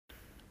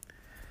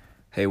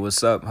Hey,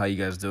 what's up? How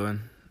you guys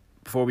doing?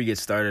 Before we get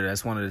started, I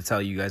just wanted to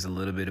tell you guys a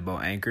little bit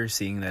about Anchor,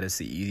 seeing that it's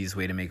the easiest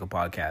way to make a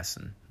podcast.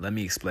 And let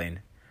me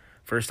explain.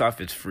 First off,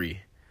 it's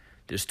free.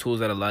 There's tools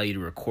that allow you to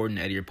record and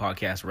edit your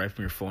podcast right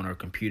from your phone or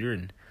computer,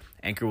 and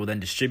Anchor will then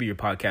distribute your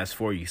podcast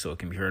for you so it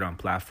can be heard on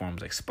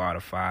platforms like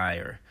Spotify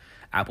or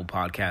Apple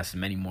Podcasts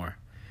and many more.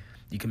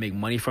 You can make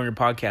money from your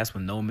podcast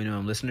with no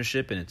minimum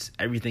listenership, and it's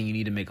everything you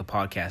need to make a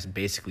podcast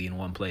basically in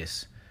one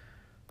place.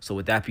 So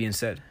with that being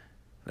said,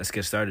 let's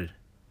get started.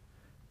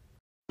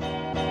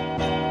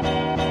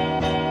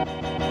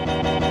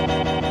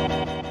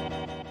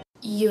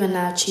 You are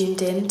now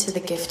tuned in to The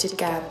Gifted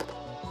Gab.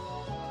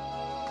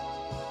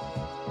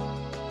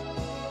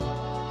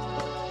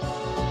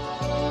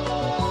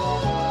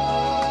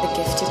 The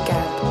Gifted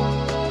Gab.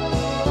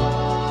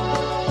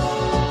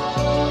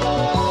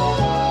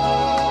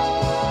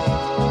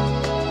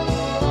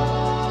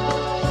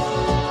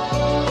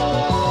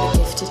 The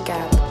Gifted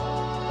Gab.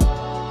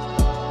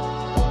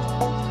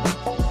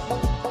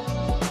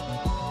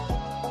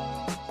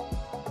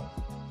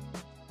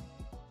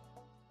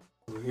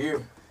 We're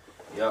here.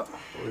 Yep.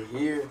 We're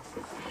here.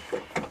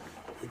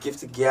 The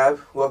Gifted Gab.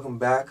 Welcome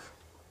back.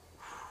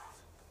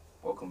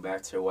 Welcome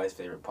back to your wife's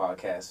favorite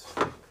podcast.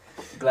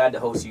 Glad to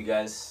host you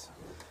guys.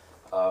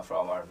 For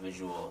all our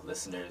visual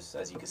listeners,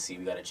 as you can see,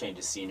 we got to change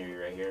the scenery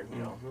right here.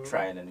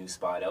 Trying a new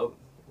spot out.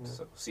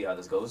 So see how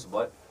this goes.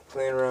 But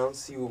Playing around,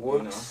 see what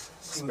works,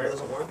 see what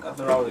doesn't work.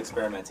 Nothing wrong with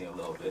experimenting a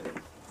little bit.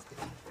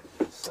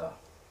 So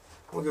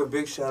We'll give a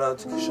big shout out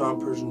to Kashan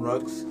Persian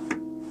Rugs,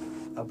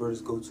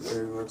 Alberta's go-to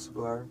area rug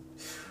supplier.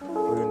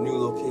 We're in a new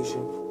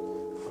location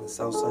on the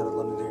south side of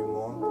Londonderry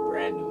Mall.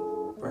 brand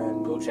new.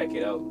 Brand Go new. check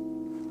it out.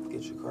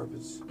 Get your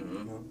carpets. Mhm.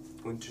 You know,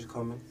 winter's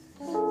coming.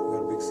 We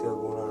got a big sale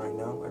going on right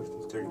now.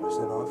 Everything's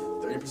 30% off.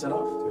 30%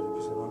 off.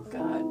 30% off.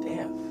 God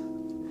damn.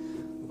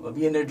 I'll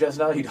be in there dressed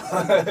now, you know.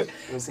 I've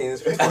been saying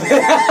this for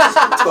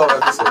 12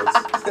 episodes.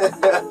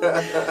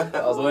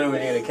 I was wondering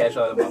when you're gonna catch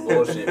on to my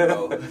bullshit,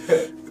 bro.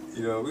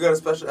 You know, we got a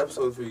special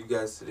episode for you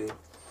guys today.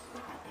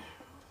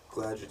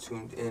 Glad you're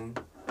tuned in.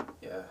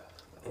 Yeah.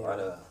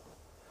 I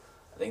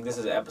think this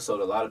is an episode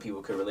a lot of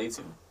people could relate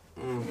to.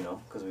 You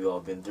know, because we've all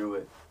been through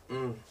it.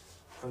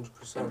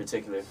 100%. In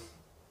particular,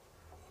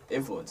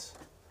 influence.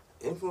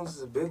 Influence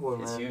is a big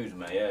one, It's man. huge,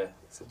 man. Yeah.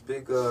 It's a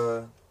big,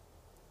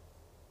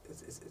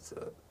 it's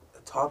a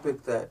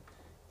topic that,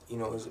 you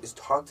know, is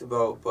talked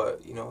about,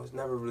 but, you know, it's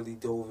never really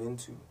dove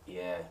into.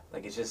 Yeah.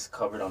 Like it's just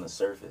covered on the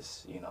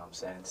surface. You know what I'm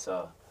saying?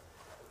 So.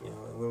 You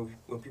know, and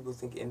when people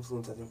think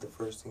influence, I think the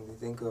first thing they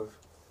think of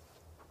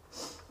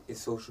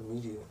is social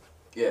media.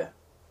 Yeah.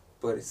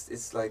 But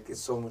it's like, it's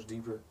so much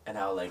deeper. And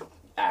how like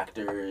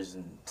actors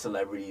and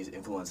celebrities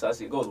influence us.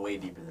 It goes way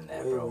deeper than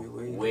that, Way, bro.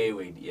 way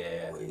Way,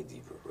 yeah. Way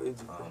deeper, way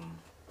deeper. Um.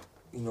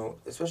 You know,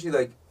 especially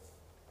like,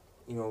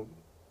 you know,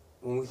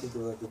 when we think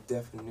of like the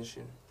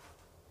definition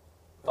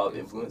Of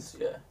influence.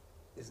 Yeah.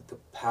 is the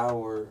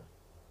power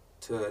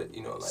to,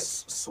 you know, like,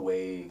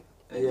 Sway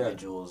an Yeah.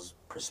 individual's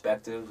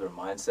perspectives or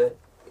mindset.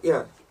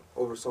 yeah,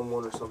 over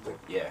someone or something,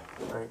 Yeah.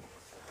 right?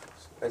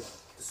 Like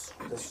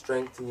the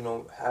strength to, you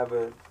know, have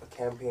a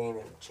campaign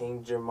and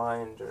change their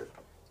mind, or,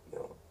 you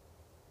know,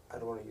 I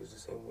don't want to use the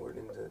same word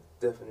in the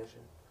definition.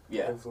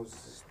 Yeah.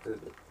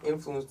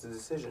 Influence the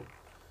decision.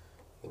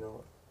 You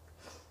know,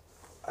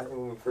 I think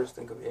when we first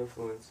think of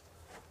influence,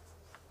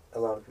 a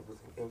lot of people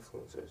think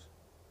influencers,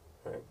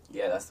 right?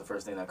 Yeah, that's the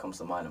first thing that comes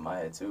to mind in my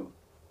head too.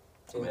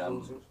 I mean,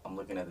 Influencers. I'm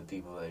looking at the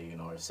people that, you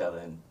know, are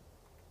selling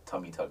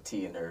tummy tuck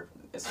tea in their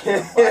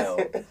Instagram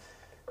bio.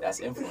 That's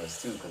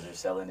influence too, because they're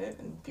selling it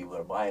and people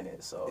are buying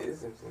it. So It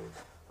is influence.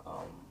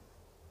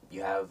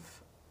 you have,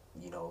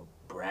 you know,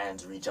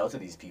 brands reach out to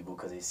these people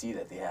because they see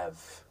that they have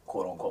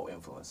quote unquote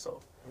influence. So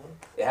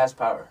it has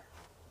power.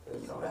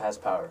 You know, it has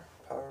power.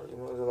 Power, you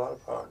know, there's a lot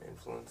of power and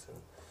influence, and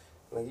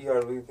like, you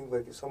gotta really think,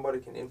 like, if somebody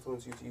can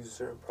influence you to use a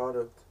certain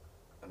product,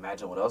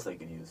 Imagine what else they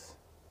could use.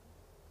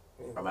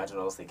 yeah, Or imagine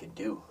what else they could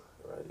do.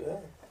 right? Yeah.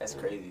 That's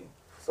crazy.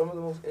 Some of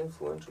the most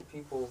influential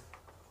people,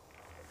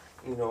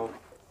 you know,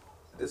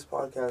 this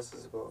podcast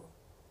is about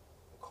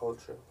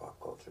culture, pop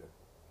culture,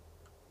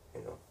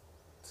 you know,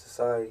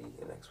 society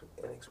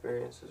and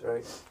experiences,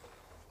 right?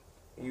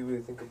 You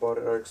really think about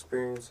it, our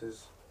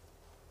experiences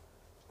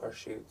are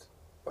shaped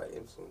by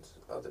influences,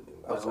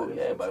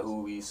 By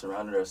who we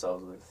surrounded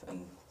ourselves with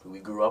and who we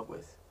grew up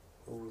with,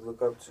 who we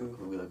look up to,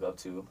 who we look up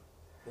to.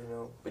 you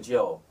know. But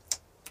yo,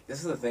 this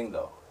is the thing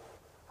though.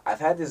 I've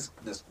had this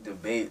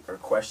debate or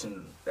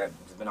question that's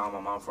been on my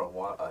mind for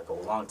a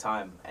long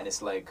time, and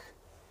it's like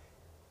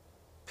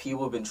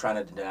people have been trying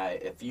to deny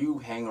if you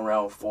hang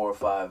around 4 or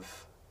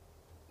 5,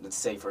 let's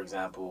say for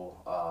example,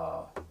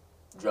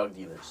 drug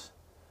dealers,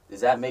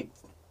 does that make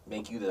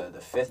you the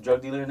 5th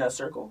drug dealer in that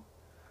circle?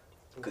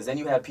 Because then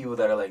you have people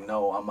that are like,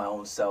 no, I'm my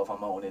own self,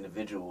 I'm my own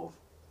individual.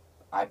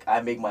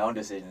 I make my own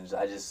decisions.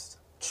 I just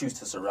choose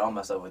to surround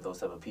myself with those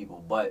type of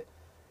people. But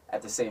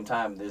at the same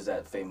time, there's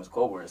that famous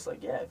quote where it's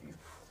like, yeah, if you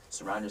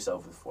surround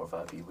yourself with 4 or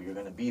 5 people, you're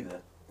going to be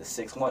the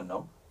 6th one,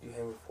 no? You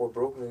hang with 4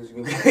 broke niggas,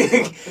 you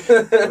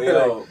can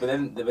Yo,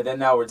 but then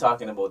now we're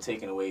talking about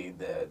taking away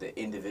the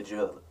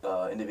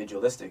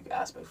individualistic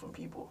aspect from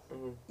people.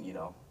 Mm-hmm. You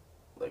know,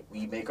 like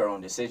we make our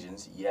own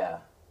decisions. Yeah.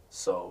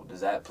 So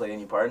does that play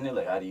any part in it?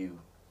 Like, how do you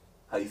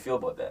feel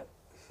about that?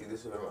 See,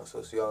 this is where my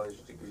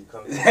sociology degree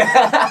comes in.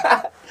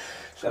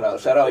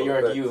 shout out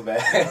York U,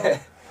 man.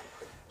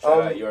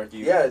 Shout out York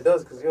U. Yeah, it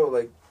does, cause yo,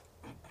 like,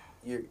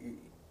 you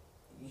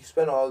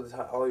spend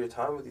all your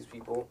time with these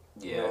people.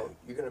 Yeah. You know,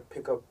 you're gonna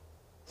pick up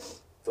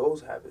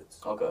those habits.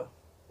 Okay.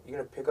 You're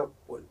gonna pick up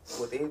what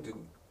they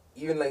do,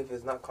 even like if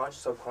it's not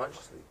conscious,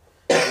 subconsciously.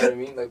 You know what I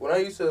mean? Like when I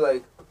used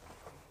to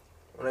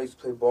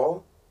play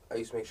ball, I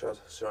used to make sure I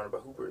was surrounded by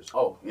hoopers.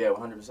 Oh yeah,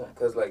 100%.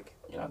 Cause like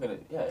You're not gonna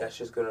that's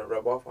just gonna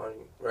rub off on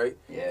you, right?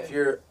 Yeah. If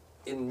you're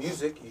in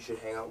music, you should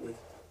hang out with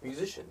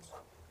musicians.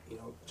 You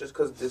know, just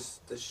cause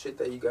the shit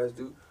that you guys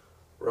do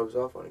rubs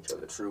off on each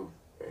other. True.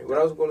 Right? When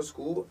I was going to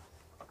school,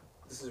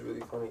 this is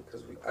really funny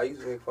because I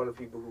used to make fun of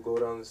people who go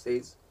down the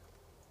States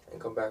and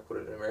come back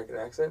with an American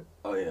accent.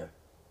 Oh yeah.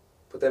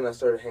 But then I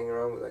started hanging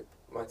around with like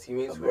my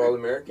teammates who were all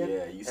American.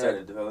 Yeah, you started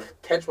to develop.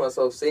 Catch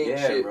myself saying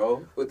shit,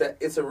 bro. with that.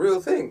 It's a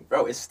real thing.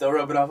 Bro, it's still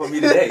rubbing off on me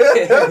today.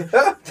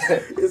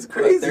 It's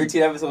crazy.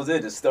 13 episodes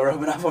in, it's still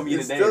rubbing off on me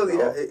today, still, bro.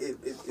 Yeah,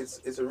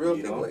 it's a real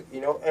You thing. know? Like,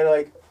 you know, and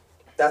like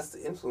that's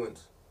the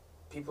influence.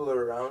 People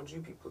are around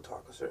you. People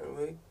talk a certain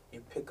way.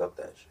 You pick up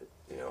that shit.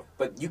 You know.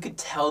 But you could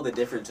tell the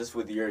difference just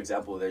with your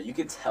example there. You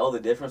could tell the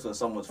difference when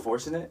someone's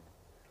forcing it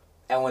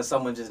and when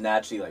someone just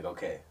naturally like,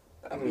 okay,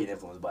 I'm being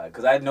influenced by it.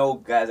 Because I know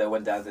guys that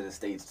went down to the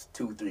States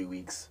 2-3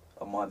 weeks,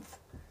 a month,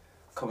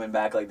 coming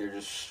back like they're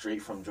just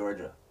straight from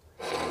Georgia.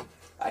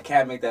 I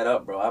can't make that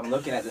up, bro. I'm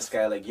looking at this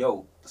guy like,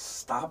 yo,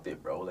 stop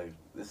it, bro. Like,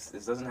 this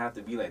doesn't have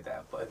to be like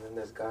that. But And then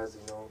there's guys,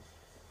 you know,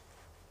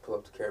 pull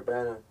up to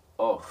Carabana.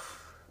 oh,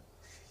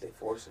 They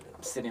forcing it.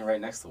 I'm sitting right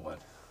next to one.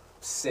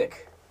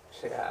 Sick.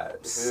 Yeah,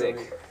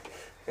 Sick.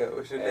 Yeah,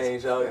 what's your name,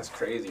 Charlie? That's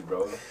crazy,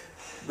 bro.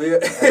 But yeah.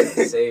 That's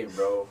insane,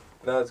 bro.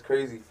 No, it's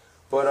crazy.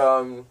 But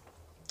I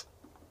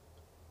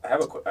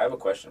have a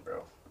question,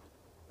 bro.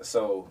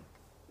 So,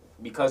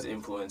 because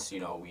influence, you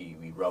know,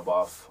 we rub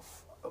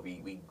off,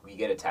 we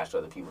get attached to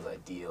other people's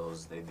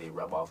ideals. They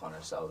rub off on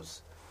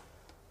ourselves.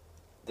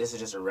 This is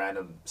just a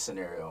random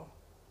scenario.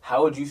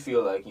 How would you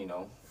feel like, you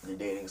know, you're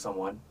dating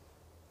someone,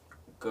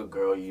 good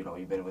girl, you know,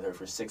 you've been with her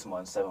for 6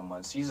 months, 7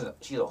 months. She's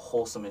a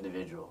wholesome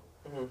individual.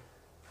 mm-hmm.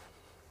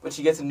 But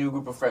she gets a new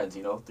group of friends,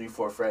 you know,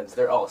 3-4 friends.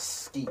 They're all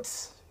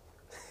skeets.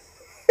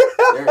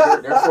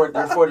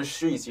 they're for the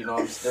streets, you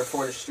know. They're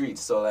for the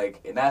streets. So like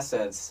in that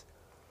sense,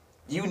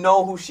 you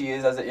know who she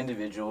is as an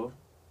individual.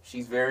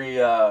 She's very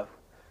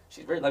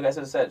like I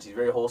said, she's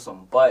very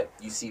wholesome. But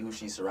you see who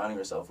she's surrounding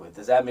herself with.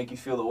 Does that make you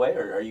feel the way,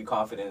 or are you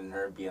confident in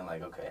her being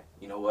like, okay,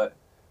 you know what,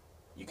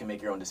 you can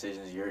make your own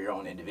decisions. You're your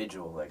own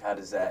individual. Like how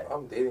does that? If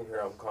I'm dating her,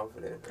 I'm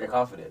confident. You're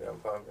confident. Yeah, I'm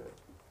confident.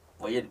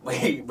 But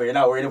you're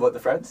not worried about the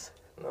friends?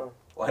 No.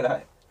 Why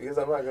not? Because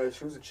I'm not gonna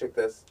choose a chick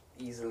that's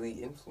easily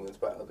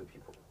influenced by other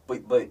people.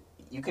 But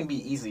you can be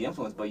easily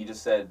influenced, but you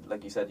just said,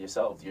 like you said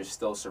yourself, you're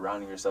still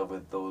surrounding yourself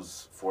with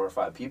those 4 or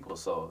 5 people.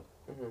 So,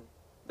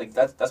 like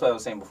that's what I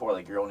was saying before.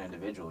 Like your own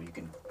individual, you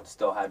can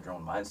still have your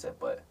own mindset,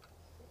 but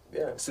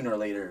yeah, sooner or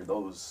later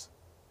those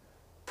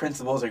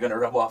principles are gonna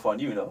rub off on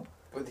you, you know.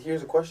 But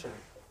here's a question: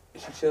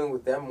 is she chilling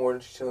with them more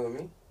than she's chilling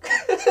with me?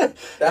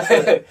 That's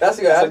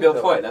a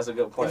good point. That's a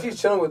good point. If she's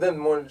chilling with them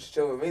more than she's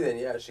chilling with me, then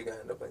yeah, she gonna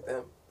end up like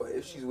them. But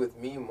if she's with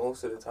me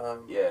most of the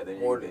time, yeah, then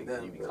more you than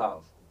them, be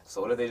calm. So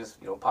what if they just,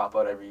 you know, pop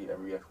out every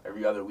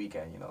other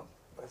weekend, you know?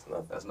 That's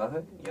nothing. That's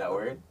nothing? You're not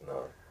worried?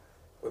 No.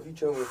 But if you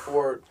chilling with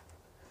 4,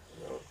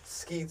 you know,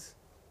 skeets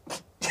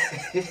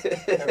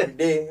every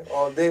day,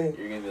 all day,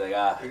 you're gonna be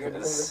like, you're gonna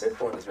become the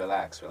 5th one. Just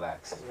relax. You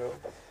know?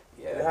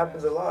 Yeah. It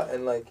happens a lot,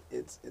 and like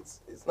it's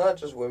not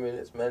just women,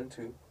 it's men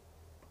too.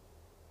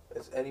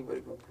 It's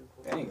anybody group of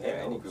people. Any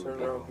group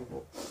of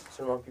people.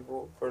 Certain amount of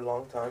people for a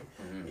long time.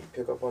 Mm-hmm. You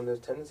pick up on those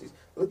tendencies.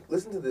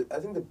 Listen to I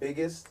think the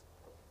biggest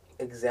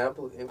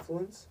example of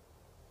influence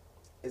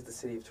is the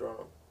city of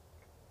Toronto.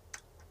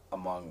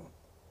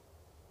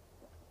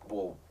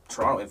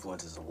 Toronto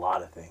influences a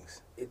lot of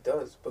things. It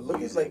does, but look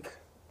Music. at like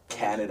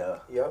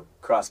Canada. Yep.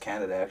 Across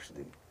Canada,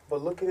 actually.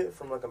 But look at it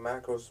from like a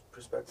macro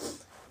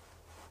perspective.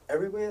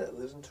 Everybody that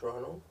lives in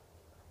Toronto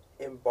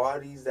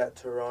embodies that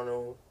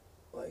Toronto,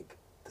 like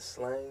the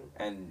slang.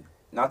 And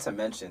not to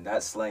mention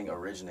that slang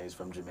originates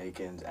from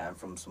Jamaicans and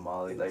from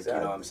Somali. Like, you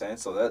know what I'm saying?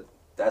 So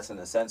that's in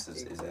a sense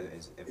is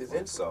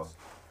influence. So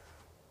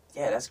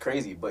yeah, that's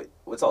crazy. But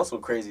what's also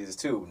crazy is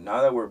too,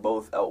 now that we're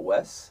both out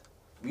west,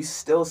 we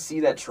still see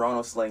that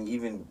Toronto slang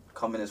even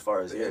coming as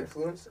far as the here.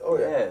 Influence? Oh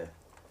yeah.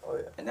 Oh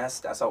yeah. And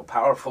that's how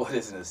powerful it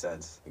is in a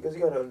sense. Because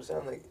you gotta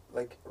understand,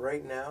 like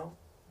right now,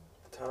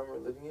 the time we're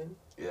living in.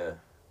 Yeah.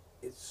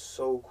 It's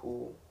so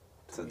cool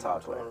to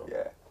talk like, Toronto.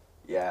 yeah.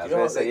 Yeah, I was You know,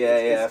 gonna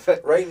say,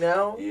 it's right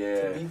now,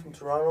 yeah. to be from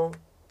Toronto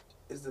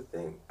is the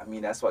thing. I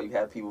mean, that's why you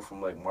have people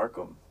from, like,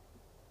 Markham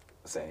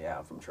saying, yeah,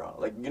 I'm from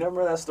Toronto. Like, you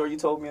remember that story you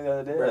told me the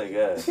other day? Right.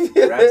 Like,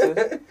 yeah.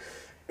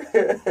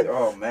 Brampton?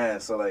 Oh,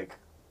 man. So, like,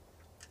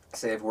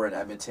 say if we're in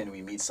Edmonton,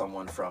 we meet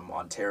someone from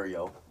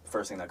Ontario.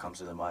 First thing that comes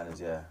to their mind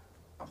is, yeah,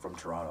 I'm from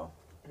Toronto.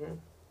 Mhm.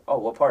 Oh,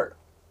 what part?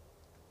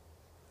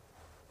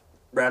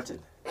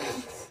 Brampton.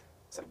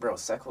 It's like, bro,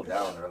 settle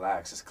down,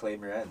 relax, just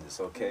claim your end. It's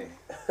okay.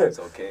 It's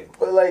okay.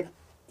 But like,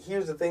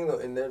 here's the thing though.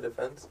 In their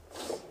defense,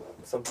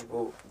 some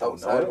people Don't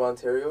know outside it? of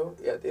Ontario,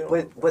 yeah, they don't.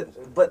 know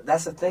But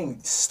that's the thing.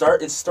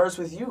 It starts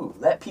with you.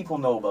 Let people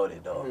know about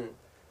it, though. Mhm.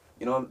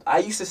 You know, I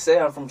used to say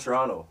I'm from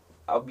Toronto.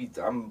 I'll be It's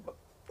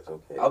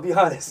okay.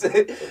 honest. okay.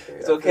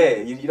 It's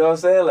okay. You know what I'm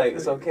saying? Like,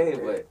 it's It's okay,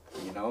 okay.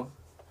 but, you know,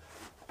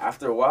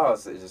 after a while,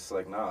 it's just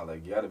like, nah,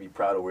 like, you got to be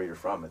proud of where you're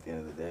from at the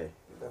end of the day.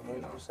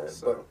 100%.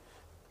 so- But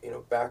you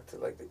know, back to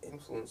like the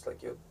influence, like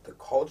the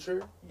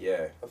culture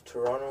Yeah. of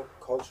Toronto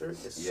culture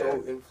is Yeah.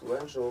 so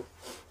influential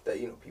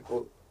that you know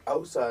people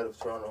outside of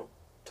Toronto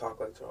talk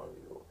like Toronto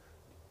people.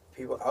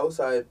 People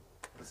outside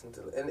listen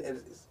to and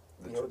it's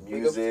you know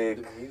big ups to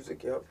music, the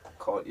music, yep,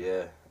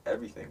 yeah,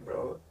 everything,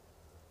 bro.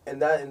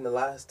 And that in the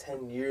last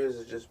 10 years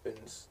has just been,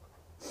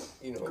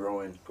 you know,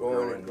 Growing,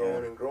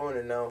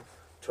 and now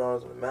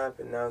Toronto's on the map,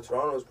 and now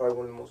Toronto is probably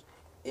one of the most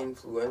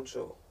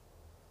influential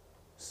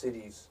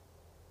cities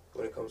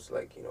when it comes to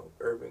like you know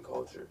urban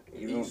culture.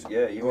 Even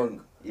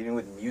York. even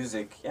with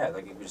music, yeah,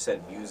 like you just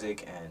said,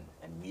 music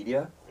and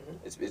media, Mhm.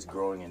 it's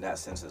growing in that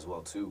sense as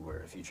well too. Where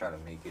if you try to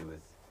make it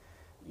with,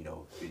 you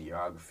know,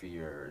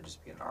 videography or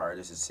just be an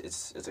artist,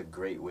 it's a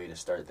great way to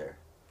start there.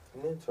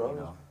 And then You Toronto's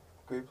know,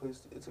 great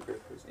place. It's a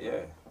great place. To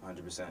yeah, be.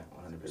 100%, It's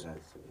a 100%.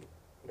 great place to be,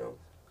 you know.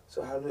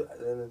 So how do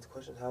then the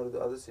question? How do the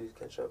other cities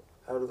catch up?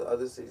 How do the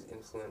other cities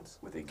influence?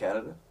 Within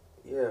Canada,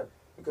 Yeah,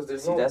 because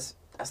there's see, no. that's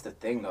the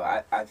thing though.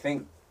 I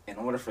think in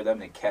order for them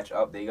to catch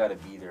up, they got to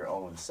be their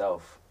own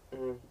self.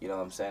 Mhm. You know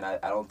what I'm saying? I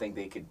don't think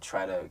they could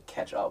try to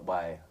catch up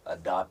by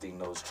adopting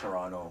those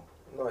Toronto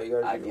No, you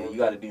gotta. Do idea. your own You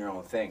got to thing. do your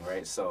own thing,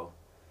 right? So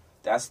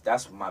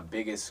that's my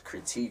biggest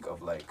critique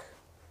of like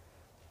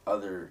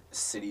other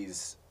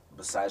cities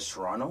besides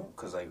Toronto,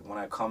 because like when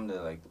I come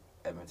to like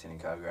Edmonton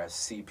and Calgary, I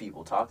see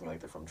people talking like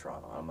they're from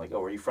Toronto. I'm like, oh,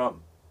 where are you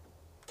from?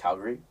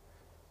 Calgary,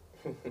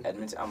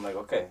 Edmonton. I'm like,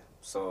 okay,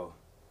 so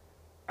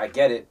I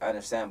get it, I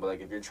understand, but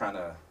like if you're trying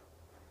to,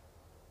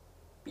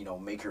 you know,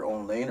 make your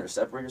own lane or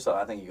separate yourself,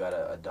 I think you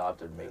gotta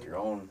adopt or make your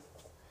own,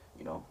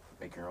 you know,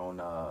 make your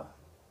own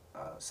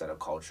set of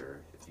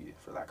culture, if you,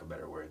 for lack of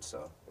better words.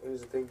 So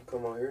Here's the thing: you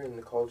come out here and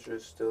the culture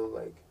is still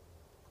like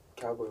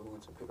cowboy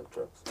boots and pickup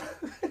trucks.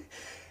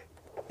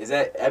 is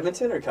that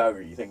Edmonton or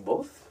Calgary? You think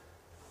both?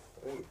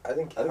 I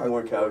think I think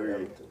more than Calgary.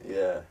 Edmonton.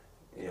 Yeah,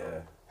 You yeah.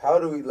 know, how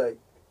do we like?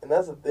 And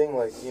that's the thing.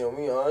 Like you know,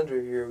 me and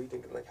Andre here, we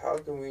thinking like, how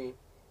can we,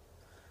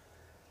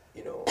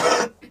 you know,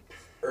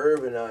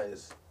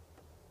 urbanize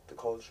the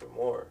culture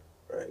more,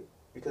 right?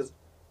 Because,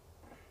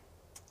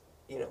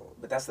 you know,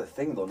 But that's the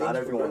thing, though.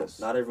 Things progress.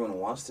 Not everyone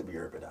wants to be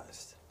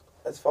urbanized.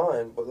 that's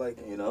fine, but like,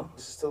 You know,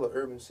 this is still an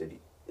urban city.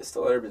 it's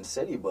still an urban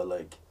city, but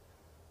like,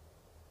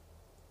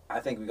 I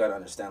think we gotta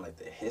understand like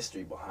the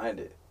history behind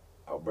it.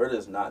 Alberta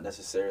is not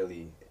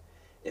necessarily.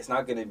 It's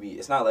not gonna be.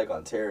 It's not like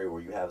Ontario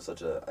where you have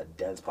such a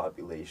dense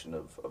population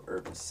of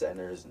urban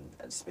centers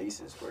and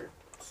spaces. Where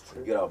It's you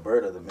true. get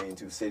Alberta, the main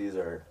two cities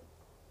are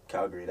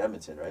Calgary and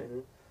Edmonton, right?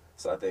 Mhm.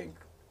 So I think,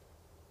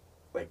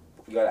 like,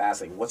 you gotta ask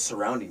like, what's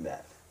surrounding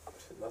that?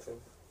 Nothing.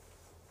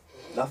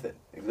 Nothing.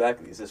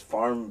 Exactly. It's just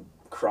farm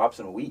crops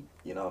and wheat.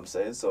 You know what I'm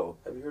saying? So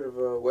Have you heard of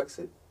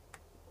Wexit?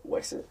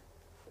 Wexit?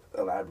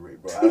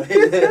 Elaborate, bro.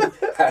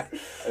 I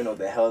don't know what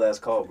the hell that's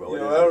called, bro. You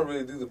What know, is I it? don't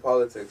really do the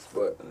politics,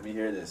 but Let me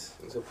hear this.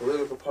 it's a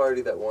political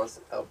party that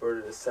wants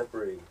Alberta to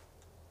separate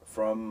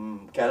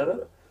From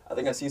Canada? I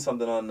think I seen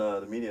something on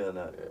the media on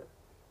that. Yeah.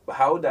 But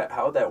how would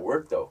that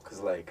work though?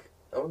 Cause like,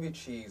 I'm gonna be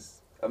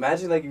cheese.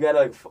 imagine like you gotta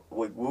like,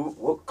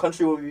 what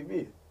country would we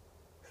be?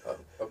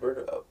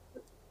 Alberta.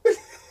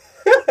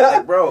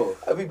 Like, bro,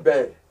 I'll be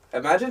bad.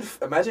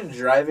 imagine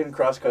driving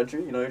cross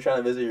country. You know, you're trying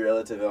to visit your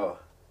relative. Oh,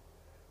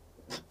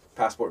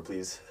 passport,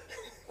 please.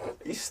 Are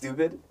you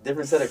stupid?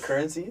 Different set of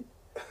currency.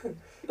 You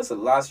must have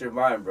lost your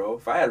mind, bro.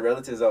 If I had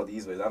relatives out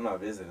these ways, I'm not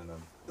visiting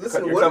them.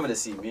 Listen, You're what coming to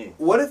see me.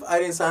 What if I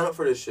didn't sign up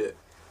for this shit?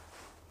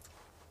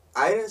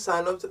 I didn't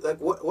sign up to like.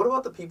 What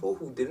about the people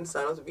who didn't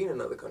sign up to be in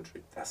another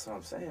country? That's what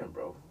I'm saying,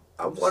 bro.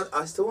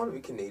 I still want to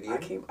be Canadian.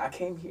 I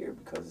came here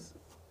because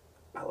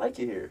I like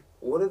it here.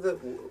 What are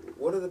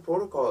the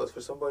protocols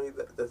for somebody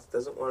that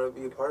doesn't want to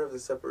be a part of the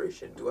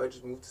separation? Do I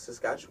just move to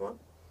Saskatchewan?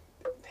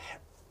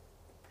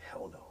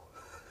 Hell no.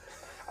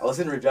 I was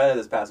in Regina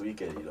this past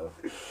weekend, you know.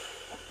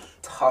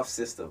 Tough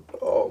system.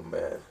 Oh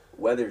man,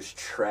 Weather's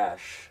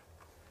trash.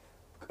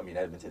 I mean,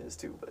 Edmonton is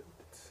too, but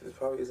it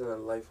probably isn't a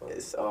life on.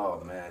 it's,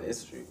 oh man, it's,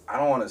 street. I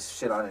don't want to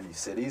shit on any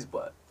cities,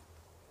 but,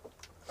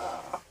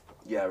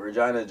 yeah,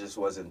 Regina just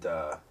wasn't,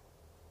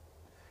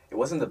 it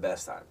wasn't the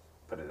best time,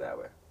 put it that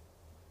way.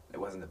 It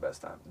wasn't the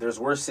best time. There's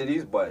worse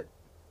cities, but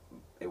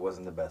it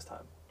wasn't the best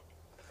time.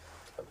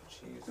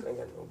 Jeez, I ain't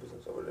got no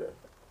business over there.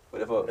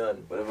 What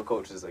if a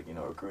coach is like, you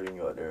know, recruiting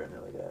you out there and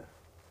they're like, yeah,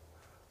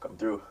 come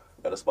through,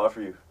 got a spot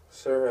for you.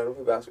 Sir, I don't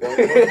play basketball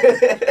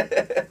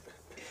anymore.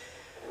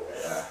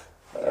 Yeah.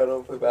 I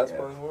don't play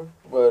basketball anymore.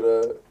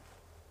 But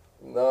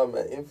Nah,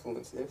 man,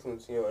 influence,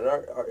 you know, and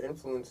our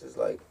influence is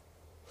like,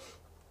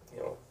 you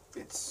know,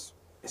 It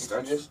you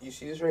starts. you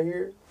see this right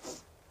here?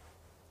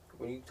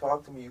 When you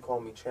talk to me, you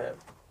call me champ.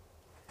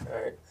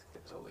 Alright?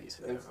 It's always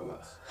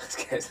Influence.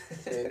 influence.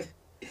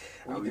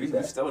 We We did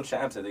that. still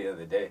champs at the end of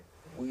the day.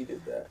 We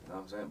did that. You know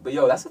what I'm saying? But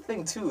yo, that's the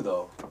thing too,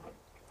 though.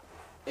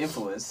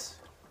 Influence.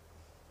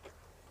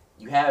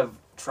 You have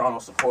Toronto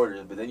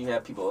supporters, but then you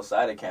have people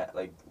outside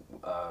of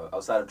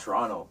outside of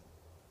Toronto,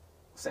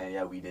 saying,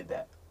 "Yeah, we did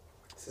that."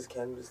 This is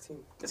Canada's team.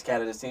 It's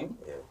Canada's team.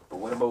 Yeah. But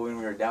what about when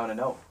we were down and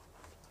out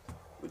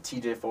with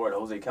T.J. Ford,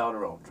 Jose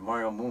Calderon,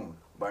 Jamario Moon,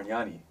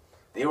 Bargnani?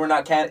 We were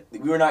not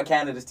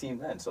Canada's team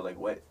then. So like,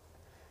 what?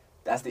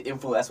 That's the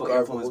influence. That's what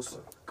influence.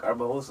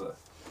 Garbajosa.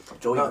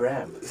 Joey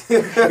Graham.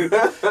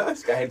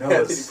 This guy knows.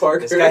 Anthony Parker.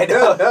 This guy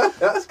knows.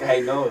 This guy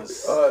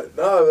knows.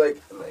 No,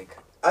 Like,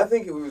 I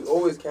think it was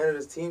always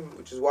Canada's team,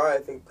 which is why I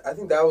think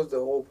that was the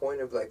whole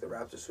point of like the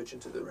Raptors switching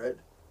to the red.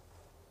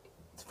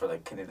 for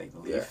like kind of like the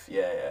Leaf.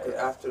 Yeah. 'Cause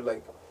after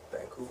like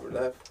Vancouver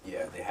left,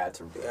 Yeah, they had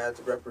to. they had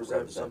to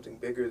represent something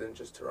bigger than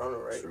just Toronto,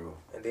 right? True.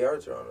 And they are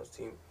Toronto's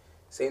team.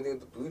 Same thing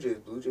with the Blue Jays.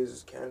 Blue Jays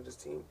is Canada's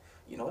team.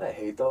 You know what I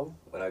hate though?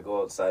 When I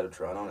go outside of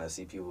Toronto and I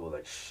see people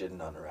like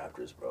shitting on the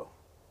Raptors, bro.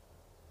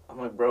 I'm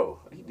like, bro,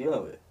 what are you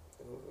dealing with?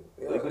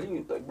 Yeah, Like, what are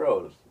you like,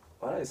 bro?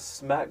 Why don't I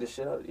smack the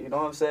shit out? You know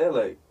what I'm saying?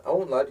 Like, I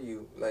won't lie to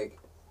you. Like,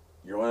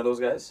 you're one of those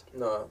guys.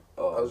 no,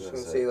 Oh, I was just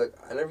gonna say like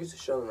I never used to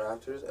shit on the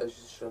Raptors. I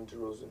used to shit on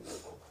DeRozan.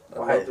 I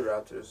Why? love the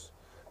Raptors.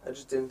 I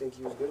just didn't think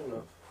he was good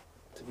enough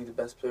to be the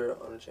best player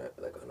on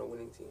on a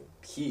winning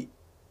team.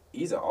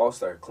 He's an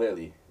all-star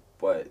clearly,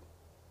 but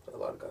A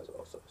lot of guys are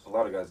all stars. a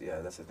lot of guys, yeah,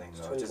 that's the thing. It's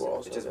Though. 24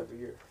 all stars every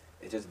year.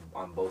 It's just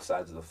on both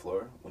sides of the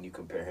floor. When you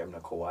compare him to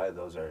Kawhi,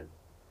 those are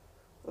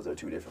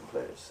two different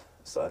players.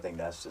 So I think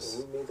that's just.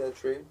 When we made that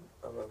trade,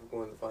 I'm never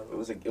going to the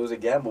finals. It was a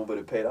gamble, but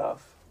it paid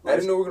off. I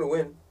didn't know we were gonna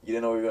win, You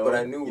didn't know we were going. but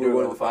I knew we you were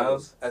were going to the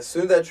finals. As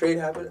soon as that trade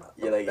happened,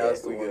 You're like, that yeah,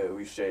 was the we one. good,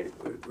 we straight.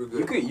 We're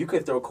good. You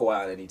could throw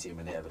Kawhi on any team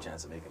and they have a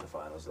chance of making the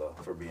finals though,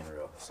 for being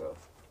real. So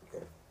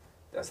Yeah.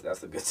 that's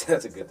a good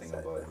thing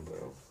about it. You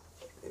know,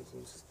 it's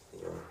just,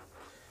 you know,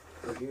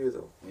 we're here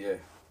though. Yeah.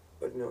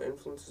 But you know,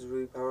 influence is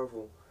really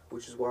powerful,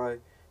 which is why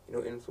you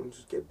know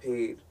influencers get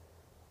paid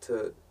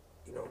to,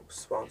 you know,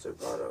 sponsor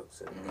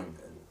products and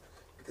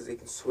because they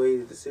can sway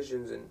the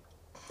decisions and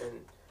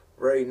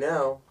right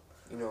now,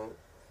 you know,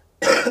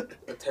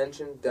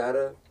 attention,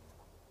 data,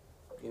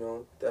 you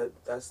know,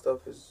 that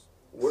stuff is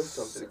worth It's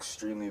something.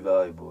 extremely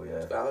valuable, yeah.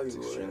 It's valuable. It's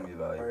extremely you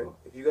know, valuable. right?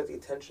 If you got the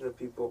attention of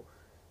people,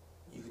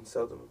 you can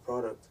sell them a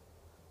product,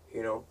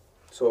 you know.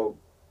 So,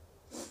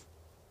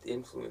 the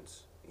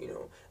influence, you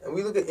know, and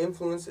we look at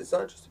influence. It's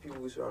not just the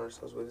people we surround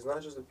ourselves with. It's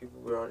not just the people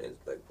we're on,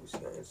 like we see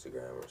on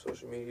Instagram or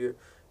social media,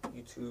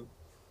 YouTube.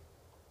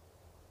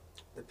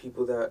 The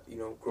people that you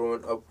know,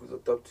 growing up, we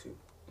looked up to.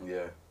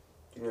 Yeah.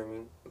 You know what I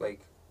mean? Like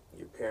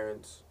your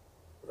parents,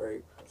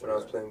 right? When I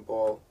was playing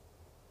ball,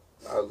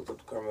 I looked up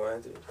to Carmelo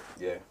Anthony.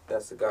 Yeah.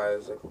 That's the guy I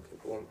was like, okay,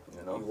 boom.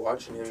 You know, You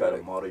watching him, try to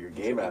like, model your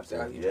game after.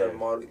 exactly, Yeah. try to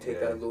model, take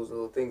Yeah. those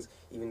little things,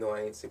 even though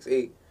I ain't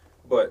 6'8",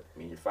 but I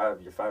mean, you're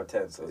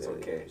 5'10", so it's yeah,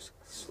 okay. just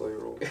slow your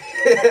roll.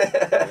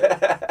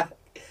 I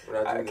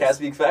We're not doing can't this.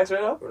 speak facts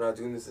right now. We're not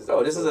doing this.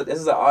 No, this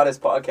is an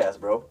honest podcast,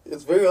 bro.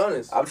 It's very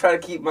honest. I'm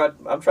trying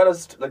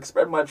to like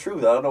spread my truth.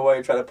 I don't know why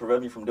you're trying to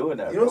prevent me from doing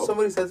that. You know bro. what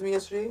somebody said to me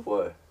yesterday?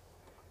 What?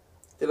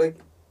 They're like,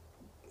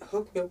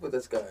 hook me up with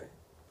this guy.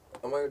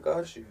 I'm like, I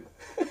got you.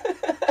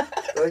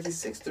 They're like,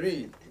 he's 6'3".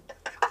 He's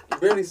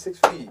barely 6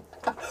 feet.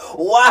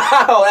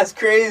 Wow, that's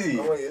crazy.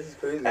 I'm like, this is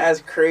crazy.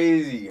 That's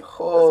crazy. That's how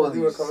Holy.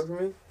 people are coming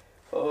for me.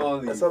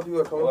 Holy. That's how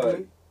people are coming for what?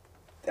 me.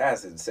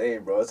 That's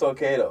insane, bro. It's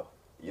okay though.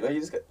 You know,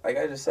 you just like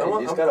I just said, you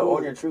just I'm gotta cool.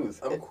 own your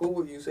truth. I'm cool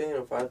with you saying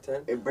I'm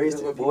 5'10". Embrace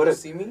Because it. when But what people if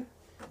see me,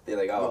 they're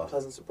like, I'm a oh,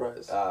 pleasant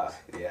surprise.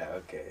 yeah,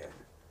 okay,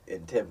 yeah.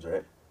 In Tim's,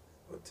 right?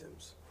 With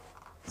Tim's.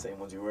 Same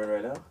ones you're wearing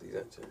right now. These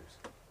are Tim's.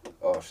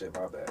 Oh shit,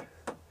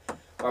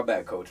 my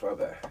bad, coach, my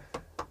bad.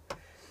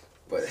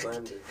 But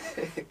Slander.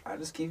 I'm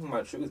just keeping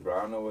my truth, bro.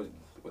 I don't know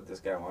what this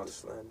guy wants.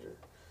 Slander.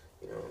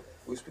 You know,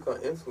 we speak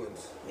on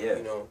influence. Yeah.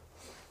 You know,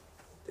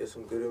 there's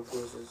some good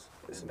influences.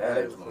 There's some bad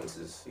bad influences.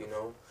 influences. You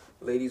know,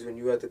 ladies, when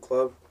you at the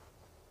club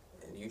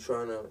and you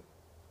trying to,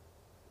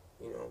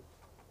 you know,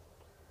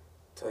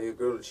 tell your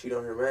girl to cheat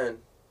on her man,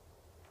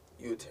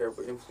 you a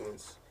terrible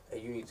influence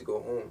and you need to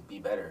go home. Be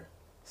better.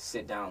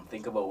 Sit down.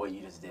 Think about what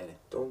you just did.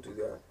 Don't do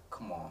that.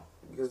 Come on.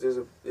 Because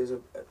there's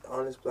an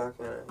honest black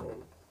man at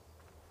home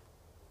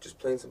just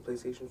playing some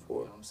PlayStation You 4,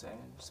 know what I'm saying?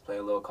 Just play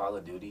a little Call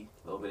of Duty,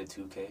 a little bit of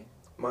 2K.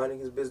 minding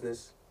his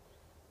business,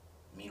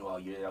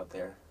 Meanwhile, you're out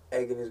there.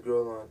 egging his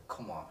girl on.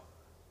 Come on.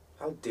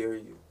 How dare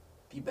you?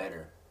 Be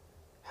better.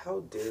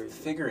 How dare you?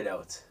 Figure it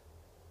out.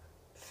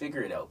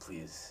 Figure it out,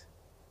 please.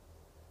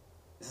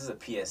 This is a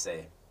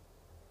PSA.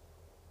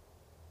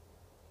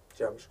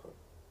 Jamishkon.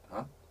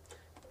 Huh?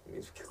 It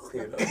means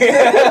clean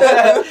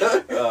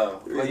it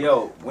up. But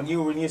yo, when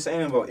you're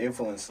saying about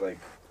influence, like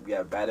we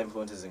have bad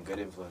influences and good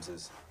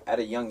influences. At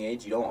a young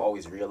age, you don't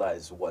always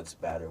realize what's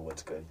bad or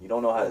what's good. You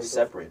don't know how No, to you don't.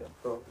 separate them.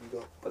 No, you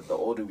don't. But the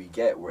older we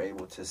get, we're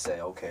able to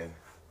say, okay,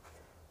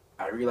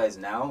 I realize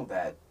now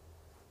that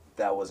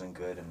that wasn't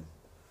good and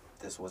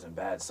this wasn't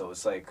bad. So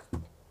it's like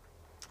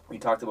we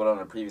talked about on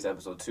a previous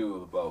episode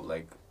too about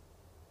like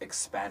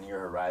expanding your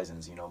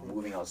horizons. You know,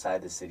 moving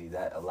outside the city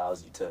that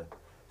allows you to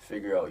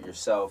figure out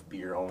yourself, be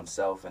your own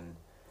self, and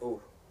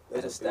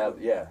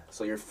establish. Yeah,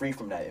 so you're free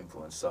from that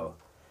influence. So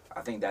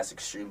I think that's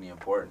extremely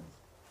important.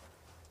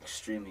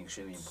 Extremely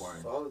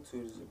important.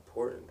 Solitude is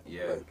important.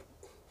 Yeah.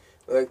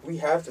 Like we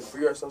have to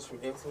free ourselves from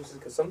influences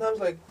because sometimes,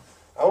 like,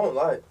 I won't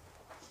lie,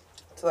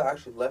 until I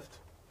actually left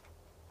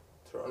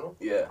Toronto,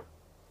 Yeah.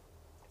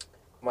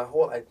 my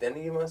whole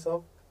identity of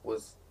myself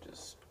was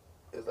Just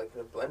like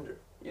in a blender.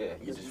 yeah,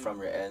 you're just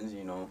from your ends.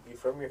 You know, You're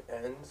from your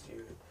ends.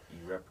 you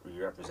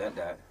represent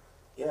that.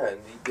 Yeah,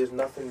 and there's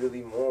nothing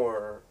really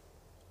more,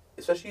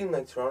 especially in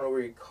like Toronto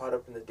where you're caught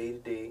up in the day to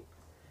day.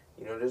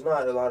 You know, there's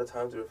not a lot of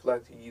time to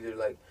reflect. You either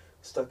like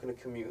stuck in a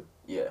commute,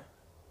 Yeah.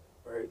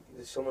 right?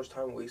 There's so much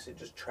time wasted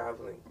just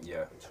traveling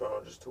Yeah. in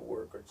Toronto just to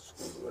work or to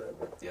school or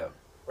whatever. Yeah.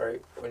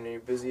 Right? When you're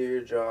busy at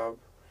your job,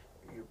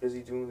 you're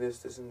busy doing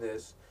this, and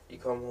this. You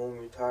come home,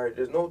 you're tired.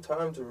 There's no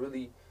time to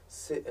really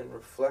sit and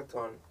reflect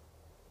on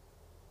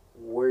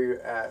where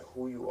you're at,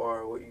 who you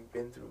are, what you've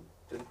been through.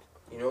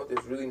 You know,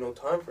 there's really no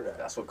time for that.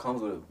 That's what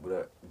comes with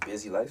a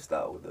busy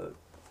lifestyle, with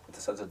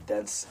such a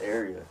dense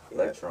area Yeah.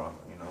 like Toronto.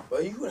 You know.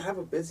 But you could have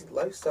a busy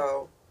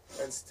lifestyle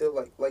and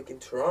still like in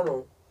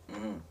Toronto,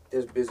 Mm-hmm.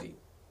 there's busy.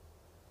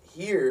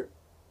 Here,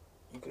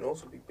 you can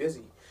also be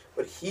busy,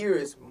 but here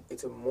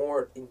it's a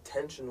more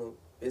intentional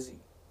busy.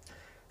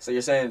 So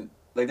you're saying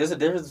like there's a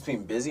difference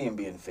between busy and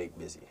being fake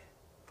busy.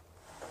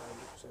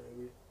 100%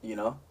 agree. You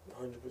know,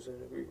 100%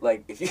 agree.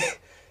 like if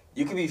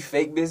you can be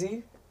fake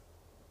busy,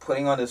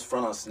 putting on this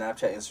front on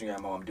Snapchat,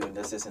 Instagram, oh I'm doing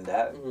this and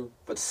that, Mm-hmm.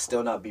 but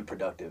still not be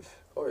productive.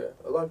 Oh yeah,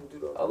 a lot of people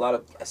do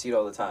that. I see it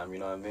all the time. You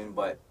know what I mean?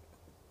 But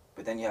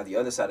then you have the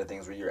other side of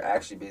things where you're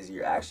actually busy,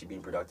 you're actually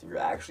being productive, you're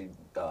actually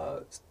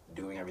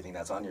doing everything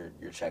that's on your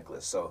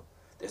checklist. So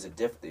there's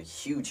a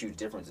huge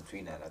difference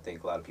between that. I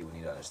think a lot of people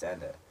need to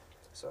understand that.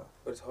 So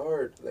But it's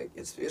hard. Like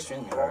It's it's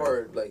extremely hard.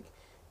 hard. Like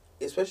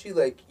especially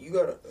like you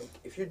gotta like,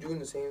 if you're doing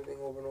the same thing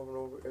over and over and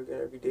over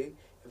again every day,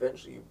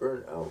 eventually you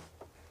burn out.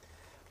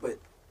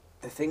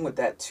 the thing with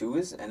that too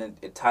is, and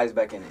it ties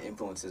back into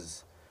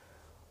influences.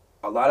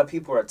 A lot of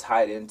people are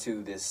tied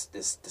into this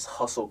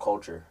hustle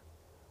culture,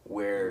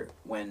 where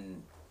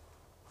when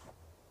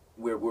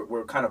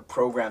we're kind of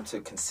programmed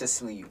to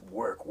consistently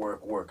work,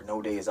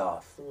 no days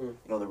off. Mm-hmm. You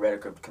know, the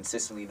rhetoric of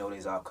consistently no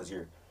days off because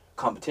your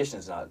competition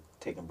is not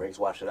taking breaks.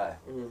 Why should I?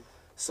 Mm-hmm.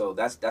 So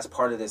that's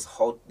part of this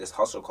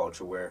hustle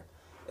culture where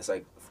it's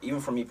like,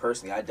 even for me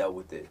personally, I dealt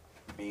with it.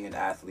 Being an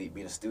athlete,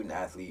 being a student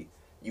athlete,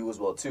 you as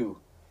well too.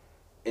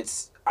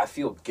 I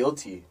feel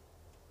guilty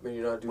When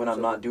you're not doing when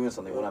I'm not something. doing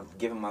something, when I'm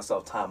giving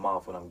myself time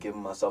off, when I'm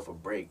giving myself a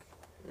break.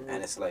 Mm-hmm.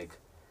 And it's like,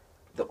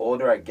 the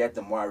older I get,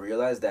 the more I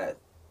realize that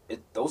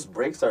those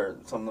breaks are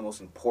some of the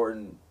most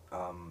important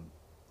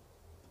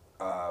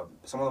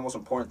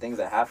things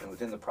that happen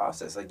within the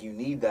process. Like, you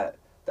need that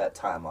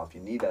time off,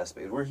 you need that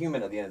space. We're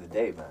human at the end of the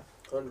day, man.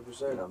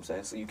 100%. You know what I'm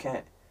saying? So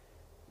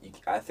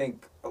I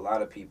think a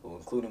lot of people,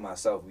 including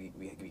myself, we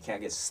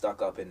can't get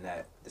stuck up in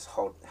this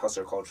whole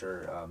hustler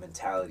culture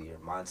mentality or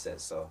mindset.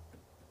 So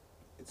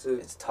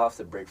it's tough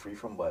to break free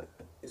from, but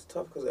it's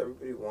tough because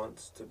everybody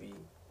wants to be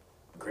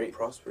great.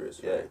 prosperous,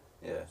 Yeah, right?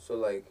 yeah. So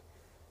like,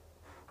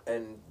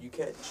 and you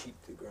can't cheat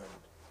the grind.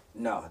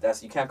 No,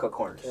 you can't cut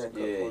corners.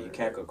 You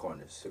can't cut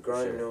corners. The for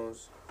grind sure.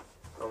 knows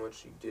how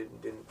much you did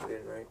and didn't put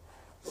in, right?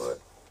 But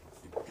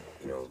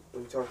you know,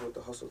 when we talk about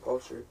the hustle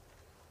culture,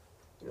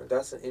 you know,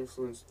 that's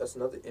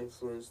another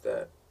influence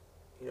that,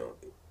 you know,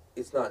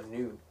 it's not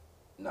new.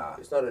 Nah.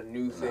 It's not a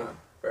new thing,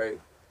 Nah.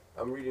 right?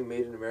 I'm reading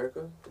Made in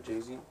America, the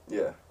Jay-Z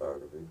Yeah.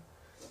 biography,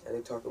 and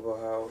they talk about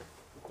how,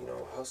 you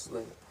know,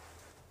 hustling,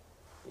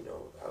 you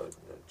know, how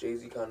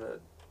Jay-Z kind of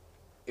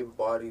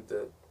embodied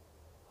the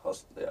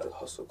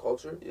hustle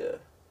culture, Yeah.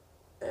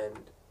 and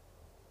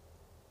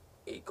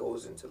it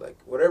goes into like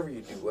whatever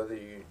you do, whether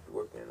you're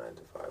working a 9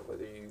 to 5,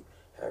 whether you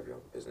have your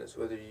own business,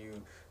 whether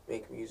you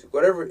make music,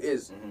 whatever it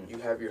is, Mhm. you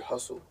have your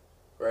hustle,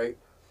 right?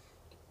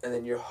 And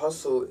then your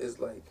hustle is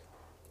like,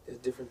 there's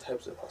different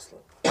types of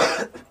hustling,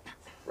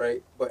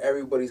 right? But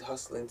everybody's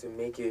hustling to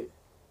make it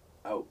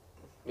out,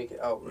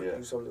 or Yeah.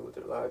 do something with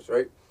their lives,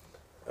 right?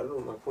 I don't know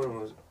what my point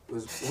was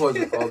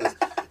with all this,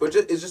 but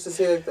it's just to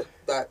say like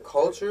that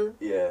culture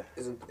Yeah.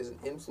 is an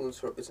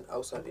influence, it's an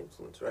outside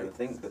influence, right?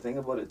 The thing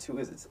about it too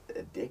is it's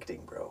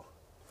addicting, bro.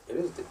 It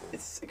is different.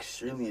 It's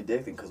extremely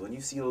addicting because when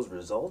you see those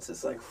results,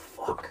 it's like,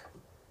 fuck.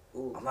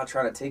 Ooh. I'm not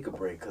trying to take a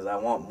break because I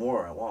want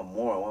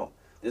more.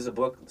 There's a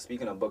book.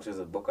 Speaking of books, there's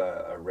a book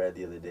I read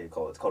the other day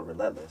called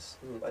Relentless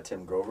by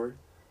Tim Grover.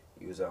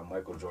 He was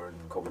Michael Jordan,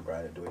 Kobe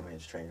Bryant, Dwayne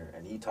Wade's trainer,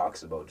 and he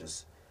talks about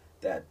just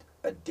that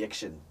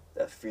addiction,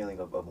 that feeling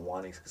of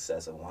wanting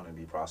success, of wanting to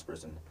be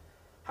prosperous, and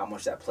how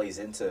much that plays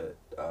into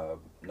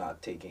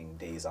not taking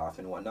days off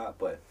and whatnot.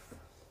 But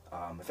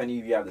if any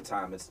of you have the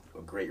time, it's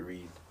a great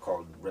read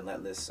called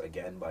Relentless,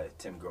 again, by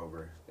Tim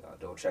Grover.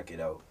 Go check it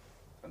out.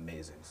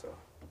 Amazing. So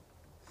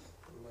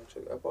I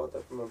I bought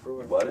that from my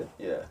bro. You bought it?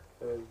 Yeah.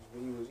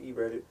 He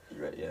read it.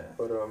 You read, yeah.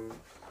 But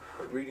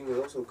reading is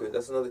also good.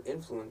 That's another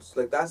influence.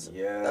 Like that's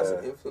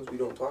an influence we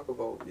don't talk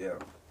about. Yeah.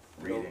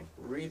 Reading.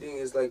 Reading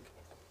is like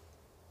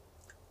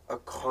a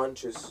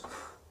conscious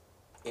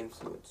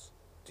influence.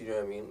 Do you know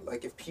what I mean?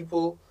 Like if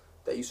people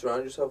that you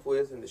surround yourself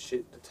with and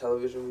the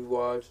television we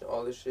watch and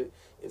all this shit,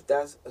 if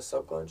that's a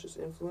subconscious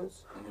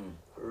influence,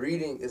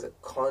 reading is a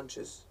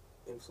conscious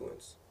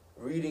influence.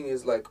 Reading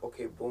is like,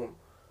 okay, boom,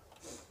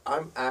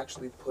 I'm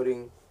actually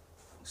putting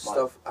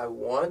stuff I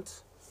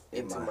want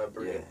into my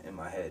brain. Yeah, in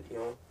my head. You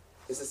know?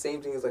 It's the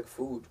same thing as like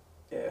food.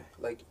 Yeah.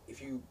 Like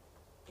if you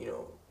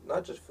know,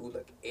 not just food,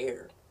 like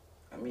air.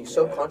 I mean, you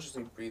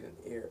subconsciously breathe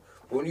in air.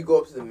 But when you go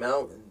up to the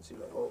mountains, you're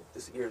like, oh,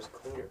 this air is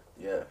cleaner.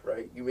 Yeah.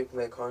 Right? You're making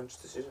that conscious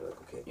decision, like,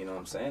 okay. You know what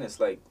I'm saying?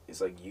 It's like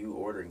you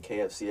ordering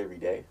KFC every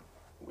day,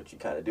 which you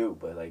kind of do,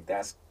 but like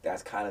that's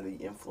kind of the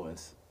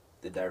influence,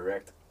 the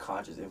direct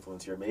conscious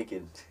influence you're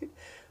making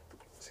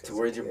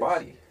towards your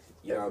body.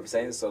 You know what I'm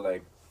saying? So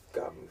like,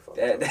 got me fucked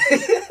up.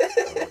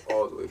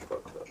 All the way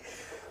fucked up.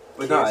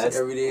 But no,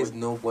 every day is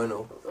no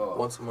bueno.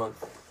 Once a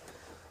month,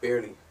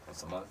 barely.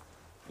 Once a month.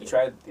 You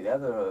tried? Did they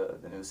have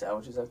the new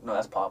sandwiches? No,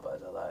 that's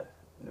Popeyes. I lied.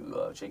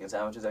 New chicken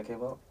sandwiches that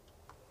came out.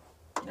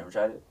 You never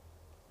tried it?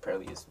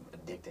 Apparently, it's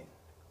addicting.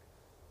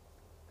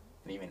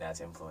 And even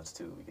that's influence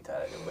too. We could tie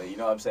that in. But you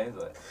know what I'm saying?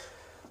 But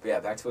yeah,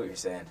 back to what you're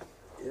saying.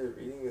 Yeah,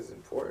 reading is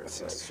important.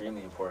 It's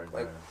extremely important.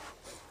 Like,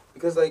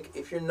 because like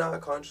if you're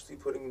not consciously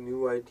putting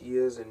new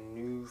ideas and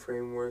new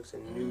frameworks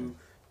and new,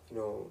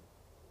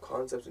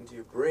 concepts into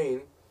your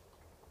brain.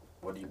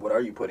 What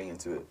are you putting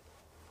into it?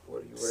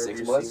 What are you?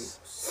 6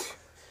 Buzz.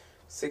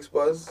 6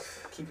 Buzz.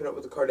 Keeping Up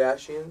with the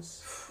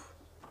Kardashians.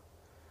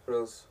 What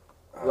else?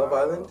 Love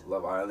Island.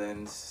 Love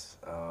Island.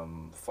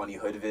 Funny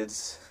hood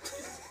vids.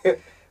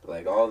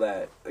 Like all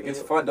that. Like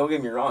it's fun. Don't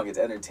get me wrong. It's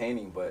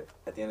entertaining, but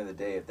at the end of the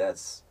day, if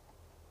that's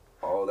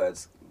all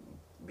that's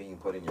being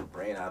put in your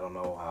brain, I don't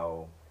know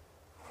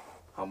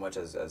how much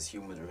as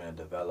humans we're gonna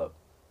develop.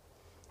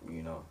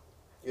 You know.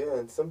 Yeah,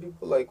 and some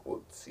people like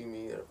will see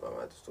me if I'm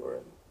at the store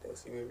and they'll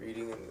see me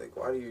reading and like,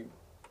 why do you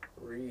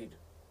read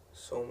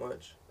so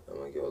much? I'm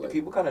like, yo, like, do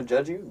people kind of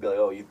judge you? Be like,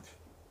 oh,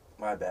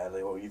 my bad.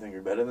 Like, oh, you think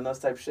you're better than us?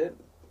 Type shit.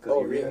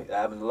 Because you read. It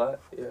happens a lot.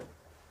 Yeah.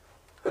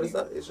 But it's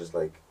not. It's just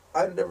like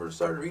I never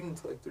started reading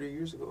until like 3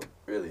 years ago.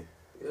 Really?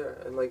 Yeah,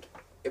 and like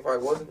if I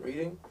wasn't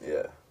reading,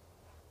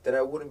 then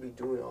I wouldn't be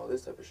doing all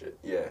this type of shit.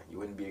 Yeah, you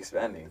wouldn't be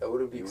expanding. I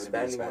wouldn't be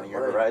expanding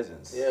your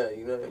horizons. Yeah,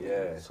 you know what I mean?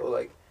 Yeah. So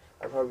like,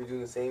 I'd probably be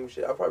doing the same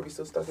shit. I'd probably be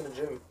still stuck in the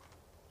gym.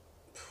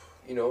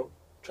 You know,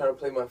 trying to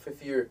play my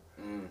 5th year.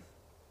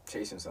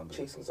 Chasing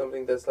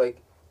something that's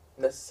like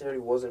necessarily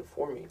wasn't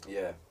for me.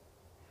 Yeah.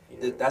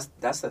 You know?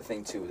 That's the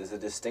thing too. There's a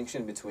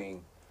distinction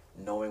between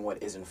knowing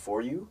what isn't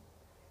for you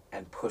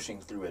and pushing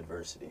through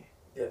adversity.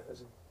 Yeah,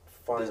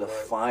 there's a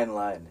fine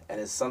line,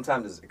 and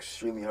sometimes it's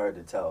extremely hard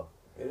to tell.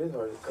 It is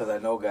hard to tell. Because I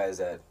know guys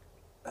that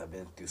have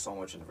been through so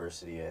much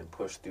adversity and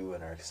pushed through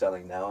and are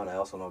excelling now, and I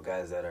also know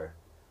guys that are,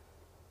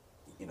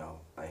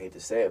 I hate to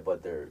say it,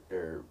 but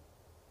they're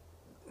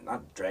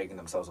not dragging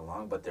themselves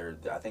along, but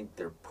I think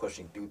they're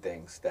pushing through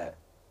things that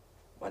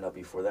might not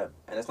be for them.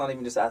 And it's not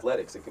even just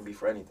athletics, it could be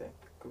for anything.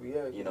 Could be,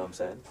 yeah. You know what I'm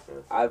saying?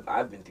 Yeah.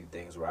 I've been through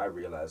things where I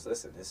realized,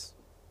 listen,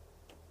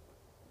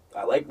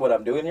 I like what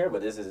I'm doing here,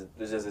 but this ain't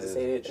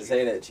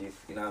it,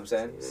 chief. You know what I'm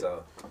saying?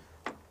 So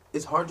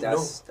it's hard to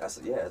know. It's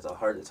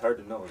hard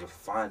to know. It's a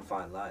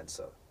fine line.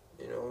 So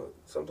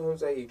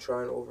sometimes you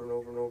try over and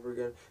over and over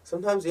again.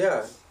 Sometimes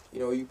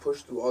you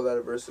push through all that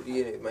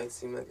adversity and it might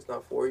seem like it's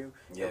not for you.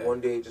 Yeah. And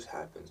one day it just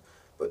happens.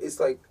 But it's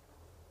like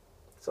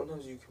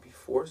sometimes you can be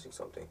forcing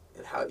something,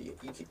 and how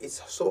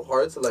it's so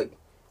hard to like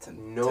to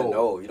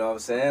know. You know what I'm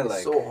saying?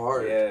 It's so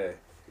hard. Yeah.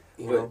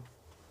 You know.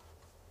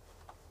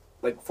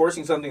 Like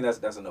forcing something, that's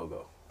a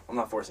no-go. I'm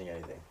not forcing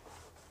anything.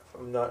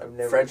 I've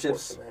never.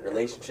 Friendships,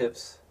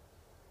 relationships,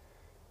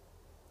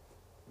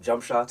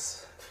 jump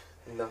shots.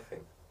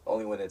 Nothing.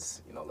 Only when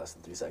it's less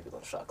than 3 seconds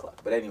on the shot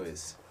clock. But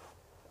anyways,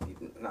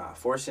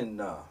 forcing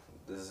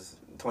This is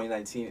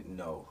 2019.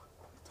 No.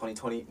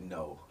 2020.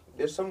 No.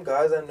 There's some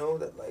guys I know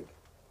that like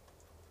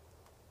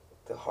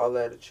to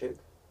holler at a chick.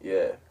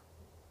 Yeah.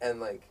 And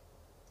like,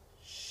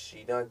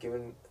 she not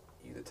giving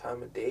you the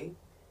time of day.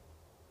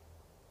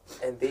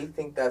 And they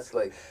think that's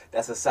like...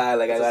 That's a sign,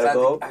 like, I gotta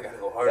go. I gotta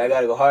go hard. I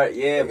gotta go hard,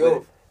 yeah, like,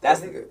 but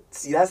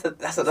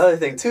that's another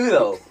thing, too,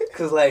 though.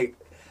 Because, like,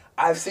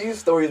 I've seen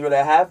stories where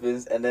that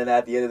happens, and then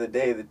at the end of the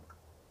day, the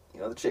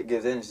chick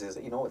gives in and she says,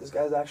 you know what, this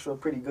guy's actually a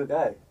pretty good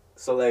guy.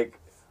 So, like,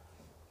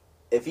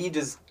 if he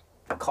just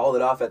called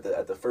it off at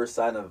the first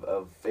sign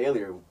of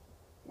failure,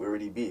 where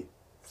would he be?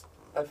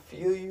 I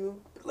feel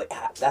you. Like,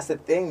 that's the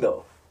thing,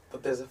 though.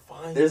 But there's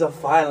a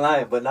fine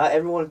line, but not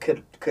everyone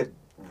could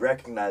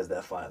recognize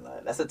that fine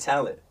line. That's a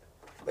talent.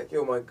 Like,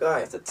 yo, my guy.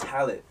 That's a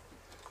talent.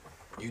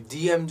 You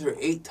DM'd her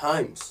 8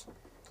 times.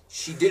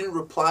 She didn't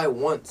reply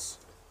once.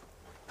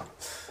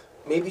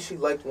 Maybe she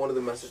liked one of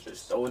the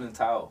messages. Throw it in the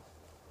towel.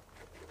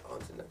 On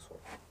to the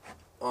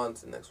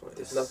next one.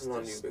 It's nothing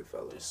on you, big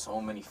fella. There's so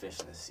many fish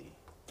in the sea.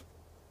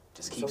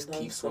 Just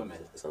keep swimming.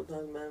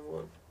 Sometimes man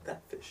want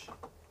that fish.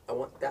 I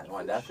want that. You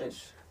want that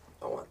fish?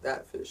 I want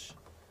that fish.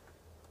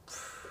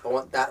 I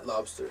want that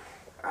lobster.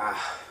 I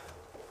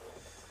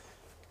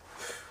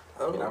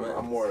don't know, man.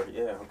 I'm more.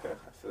 Yeah. Okay.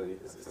 I feel you.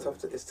 It's tough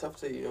to. It's tough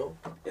to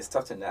It's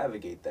tough to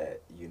navigate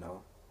that.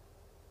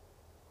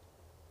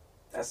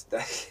 That's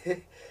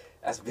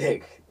that's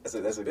big. That's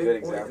a good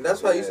example. And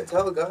that's why I used to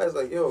tell guys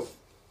like, yo,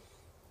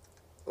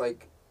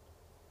 like,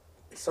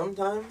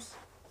 sometimes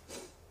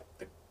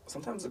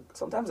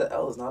the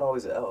L is not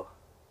always an L.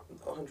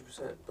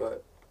 100%.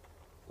 But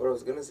what I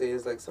was gonna say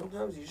is like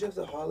sometimes you just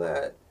have to holler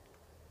at,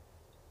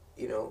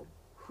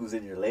 who's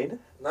in your lane?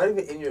 not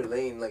even in your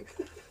lane. Like,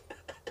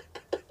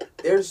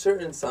 there's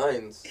certain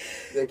signs.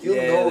 Like you'll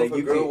know like if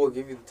a girl will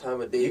give you the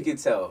time of day. You could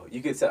tell,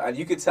 and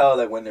you could tell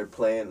like when they're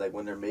playing, like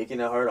when they're making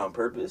it hard on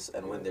purpose,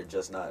 and when they're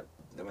just not,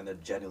 when they're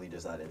genuinely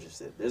just not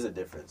interested. There's a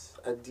difference.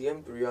 I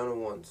DM'd Rihanna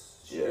once.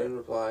 She didn't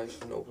reply. She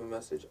didn't open a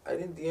message. I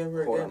didn't DM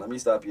her Hold again. on, let me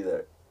stop you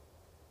there.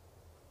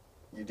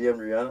 You DM'd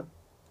Rihanna?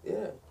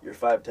 Yeah. You're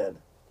 5'10".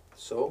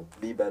 So?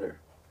 Be better.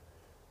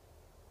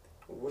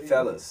 What do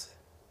Fellas,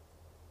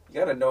 you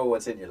gotta know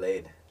what's in your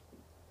lane.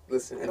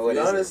 Listen, if And what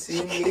is Rihanna's it?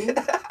 seen me,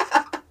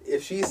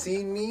 if she's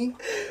seen me,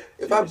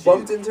 if I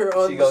bumped into her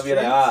on she the gonna street,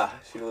 be like,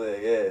 she'll be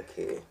like,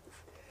 yeah. okay.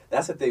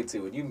 That's the thing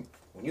too.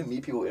 When you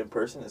meet people in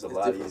person, it's a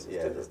lot different.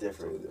 easier. Yeah, it's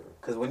different. Totally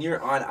Because when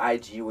you're on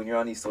IG, when you're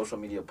on these social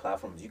media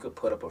platforms, you could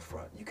put up a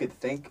front. You could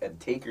think and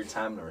take your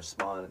time to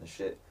respond and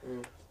shit.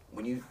 Mm.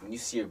 When you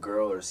see a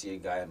girl or see a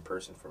guy in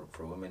person,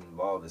 for women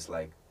involved, it's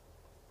like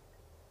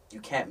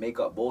you can't make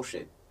up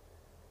bullshit.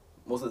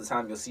 Most of the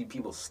time, you'll see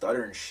people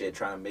stutter and shit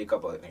trying to make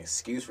up an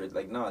excuse for it.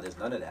 Like, no, there's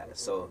none of that.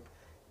 So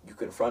you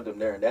confront them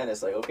there and then.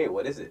 It's like, okay,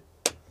 what is it?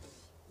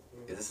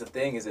 Is this a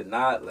thing? Is it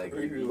not? Like,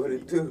 What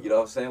it do? You know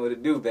what I'm saying? What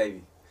it do,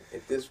 baby?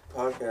 If this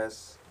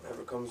podcast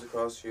ever comes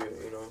across your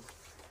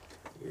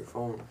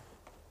phone,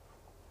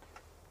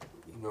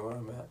 you know where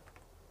I'm at.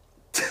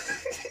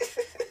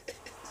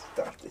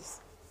 Stop this.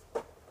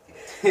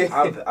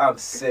 I'm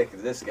sick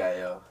of this guy,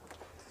 yo.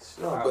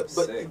 No,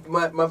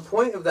 but my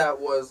point of that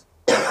was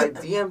I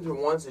DM'd her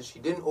once and she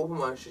didn't open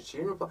my shit. She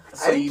didn't reply.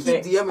 So I didn't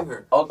keep DMing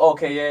her. Oh,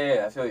 okay,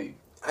 yeah, I feel you.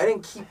 I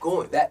didn't keep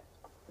going.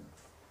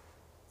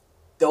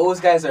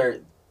 Those guys are.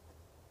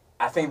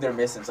 I think they're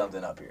missing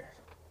something up here.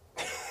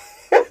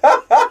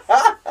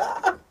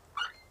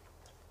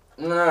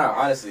 No,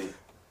 honestly,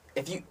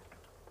 if you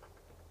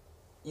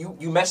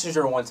messaged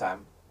her one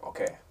time,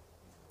 okay,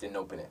 didn't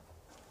open it.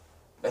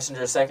 Messaged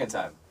her a second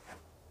time,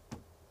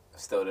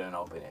 still didn't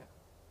open it.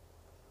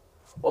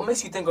 What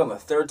makes you think on the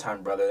third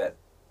time, brother, that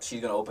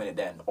she's gonna open it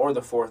then, or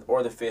the fourth,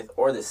 or the fifth,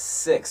 or the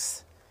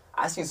sixth?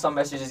 I've seen some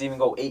messages even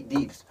go 8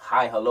 deep,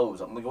 hi,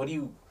 hellos. I'm like, what do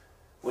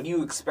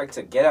you expect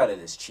to get out of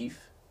this,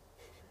 chief?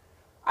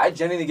 I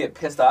genuinely get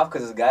pissed off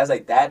because it's guys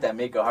like that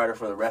make it harder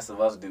for the rest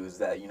of us dudes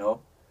that,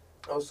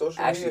 Oh,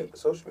 social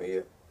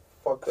media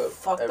fucked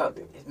up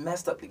everything. It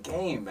messed up the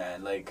game,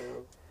 man. Like,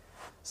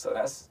 so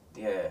that's,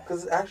 yeah.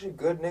 Because it's actually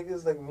good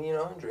niggas like me and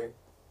Andre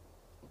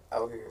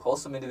out here.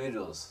 Wholesome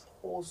individuals.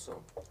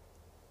 Wholesome.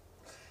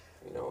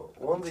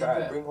 One that you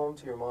can bring home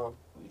to your mom.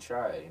 We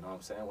try, you know what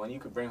I'm saying? One you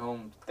could bring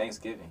home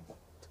Thanksgiving,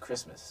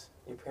 Christmas.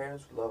 Your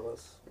parents would love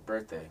us. Your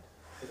birthday.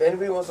 If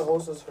anybody wants to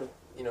host us for,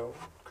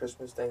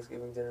 Christmas,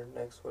 Thanksgiving dinner,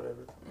 next,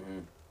 whatever. Mm-hmm.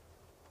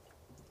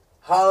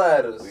 Holla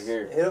at us. We're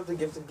here. Hit up the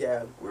Gifted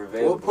Gab. We're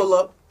available. We'll pull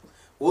up.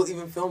 We'll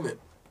even film it.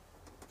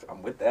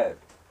 I'm with that.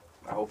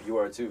 I hope you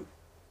are too.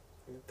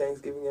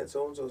 Thanksgiving at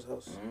so-and-so's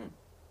house. Mm-hmm.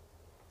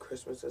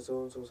 Christmas at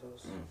so-and-so's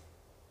house. Mm.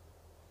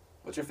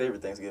 What's your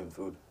favorite Thanksgiving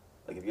food?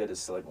 Like, if you had to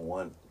select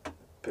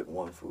pick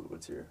one food,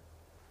 what's your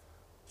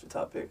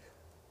top pick?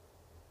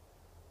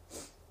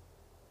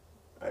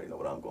 I already know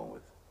what I'm going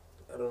with.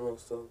 I don't know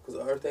still, because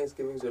our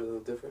Thanksgivings are a little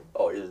different.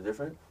 Oh, is it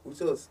different? We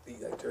still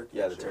eat like turkey.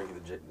 Yeah, the turkey,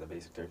 the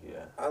basic turkey,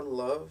 yeah.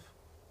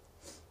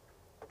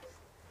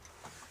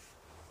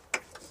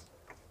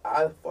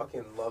 I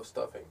fucking love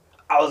stuffing.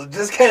 I was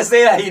just gonna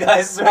say that,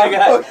 I swear to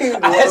God.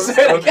 I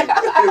swear to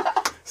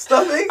God.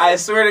 Stuffing? I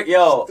swear to,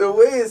 yo. The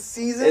way it's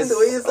seasoned, the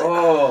way it's like...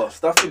 Oh,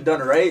 stuffing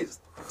done right,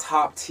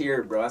 top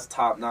tier, bro. That's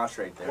top notch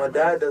right there. My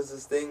dad does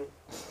this thing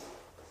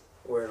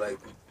where, like,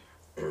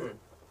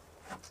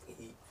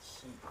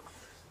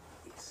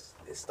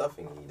 his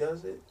stuffing, he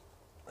does it.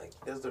 Like, he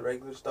does the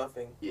regular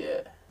stuffing.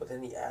 Yeah. But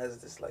then he adds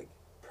this, like,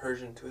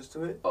 Persian twist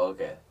to it. Oh,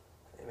 okay.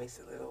 It makes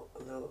it a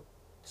little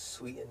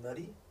sweet and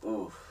nutty.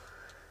 Oof.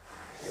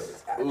 Yo,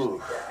 it's actually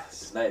gas.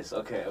 It's nice.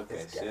 Okay,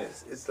 It's shit.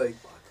 gas. It's like...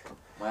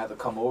 Might have to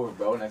come over,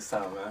 bro, next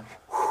time, man.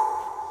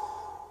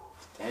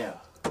 Damn.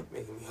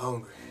 Making me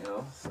hungry.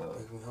 So.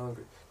 Making me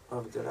hungry.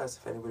 I'll be dead ass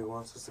if anybody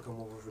wants us to come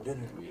over for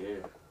dinner. We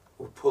here.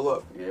 We'll pull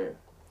up. Yeah.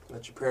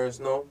 Let your parents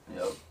know.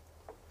 Yep.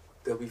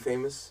 They'll be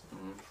famous.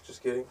 Mm-hmm.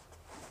 Just kidding.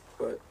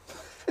 But...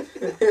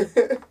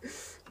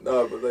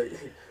 no, but like...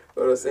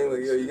 But I was saying,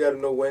 like, yo, you gotta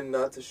know when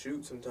not to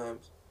shoot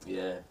sometimes.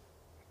 Yeah.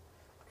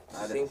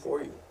 It's the same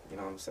for you. You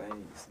know what I'm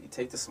saying? You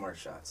take the smart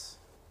shots.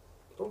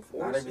 Don't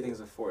force Not everything's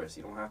it. a force.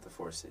 You don't have to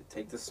force it.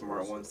 Take the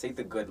smart ones. Take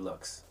the good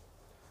looks.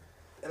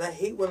 And I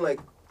hate when, like,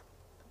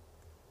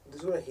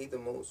 This is what I hate the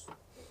most.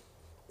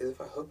 Is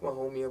if I hook my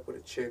homie up with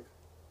a chick,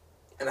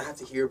 and I have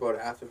to hear about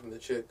it after from the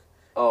chick.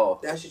 Oh,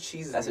 That shit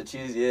cheeses that's me. a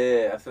cheese.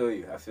 Yeah, I feel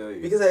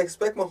you. Because I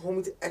expect my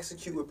homie to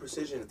execute with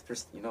precision.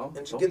 You know,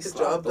 And to don't get be the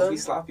job Don't done. be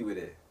sloppy with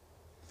it.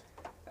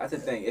 That's the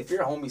thing. If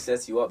your homie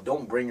sets you up,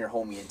 don't bring your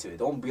homie into it.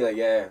 Don't be like,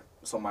 yeah.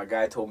 So my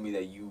guy told me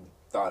that you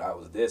thought I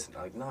was this, and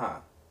like, nah.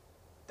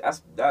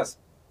 That's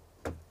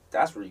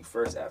where you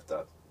first effed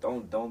up.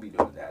 Don't be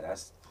doing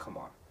that. Come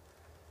on.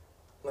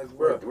 Like,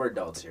 bro, We're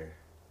adults here.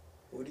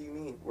 what do you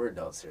mean? We're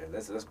adults here.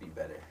 Let's be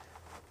better.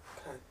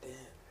 God damn.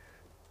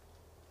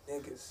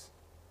 Niggas.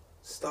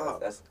 Stop.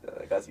 That's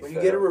When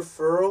you get a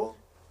referral,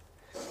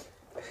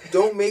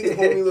 don't make the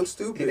homie look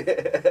stupid.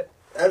 It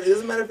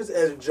doesn't matter if it's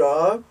at a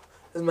job.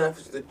 Doesn't matter if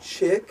it's with a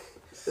chick.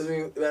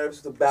 Doesn't matter if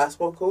it's with a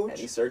basketball coach.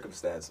 Any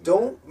circumstance. Man.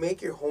 Don't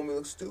make your homie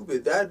look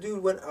stupid. That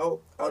dude went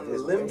out on a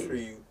his limb way. for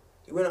you.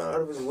 He went out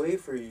of his way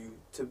for you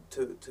to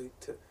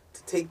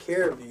take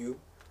care of you.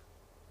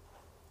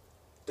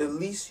 The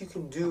least you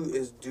can do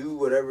is do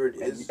whatever it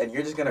is. And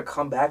you're just gonna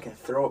come back and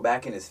throw it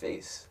back in his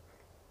face.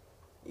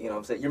 You know what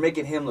I'm saying? You're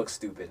making him look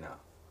stupid now.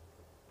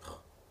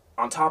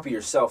 On top of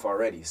yourself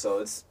already, so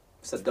it's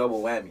a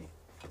double whammy.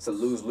 It's a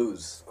lose-lose.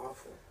 It's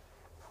awful.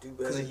 Do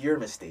Because better. of your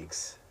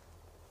mistakes.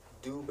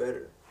 Do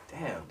better.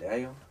 Damn,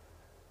 Daniel.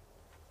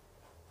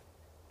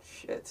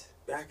 Shit.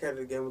 Back at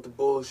it again with the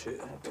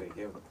bullshit. I have to give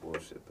him the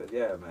bullshit, but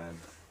yeah, man.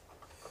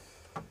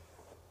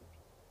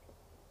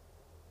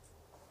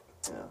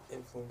 Yeah.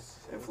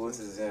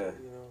 Influences, yeah.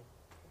 You know,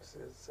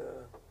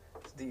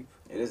 it's deep.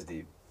 It is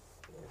deep.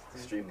 Yeah, it's deep.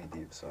 Extremely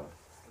deep, so.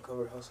 We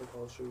covered hustle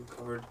culture. We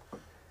covered,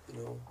 you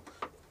know.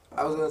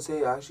 I was gonna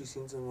say I actually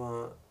seen some.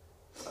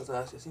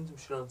 I seen some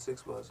shit on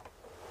Six Buzz.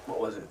 What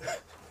was it?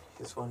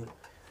 It's funny.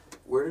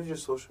 Where did your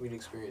social media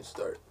experience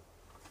start?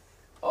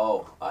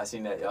 Oh, I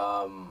seen that.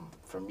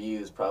 For me,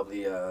 it was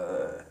probably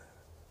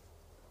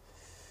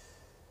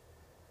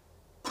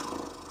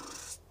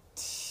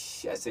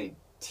I'd say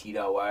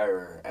T.Y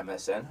or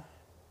MSN.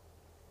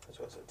 That's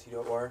what I said.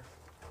 T.Y.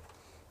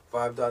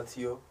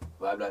 Vibe.to.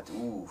 Vibe.to.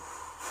 Ooh.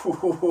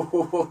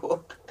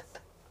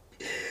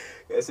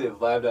 I said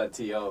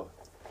Vibe.to.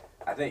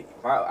 I think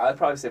I'd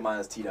probably say mine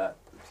is T.Y.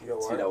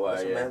 T.Y.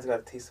 T.Y., yeah. Man's got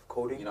a taste of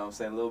coding. You know what I'm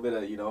saying? A little bit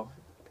of, you know,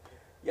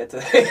 you got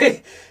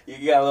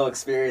a little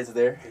experience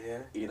there. Yeah.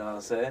 You know what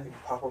I'm saying? You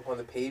pop up on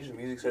the page, the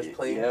music starts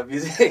playing. Yeah,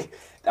 music.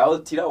 That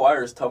was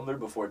T.Y.'s Tumblr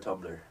before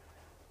Tumblr.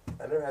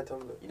 I never had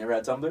Tumblr. You never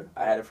had Tumblr?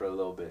 I had it for a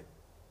little bit.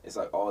 It's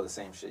like all the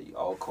same shit.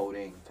 All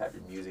coding, type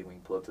your music when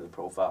you pull up to the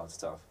profile and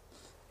stuff.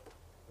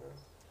 Yeah.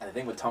 And the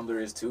thing with Tumblr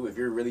is too, if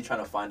you're really trying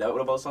to find out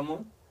about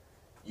someone,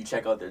 you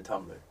check out their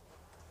Tumblr.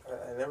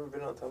 I never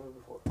been on Tumblr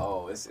before.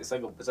 Oh, it's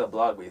like it's a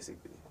blog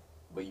basically,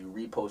 but you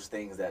repost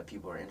things that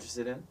people are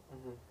interested in,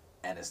 Mm-hmm.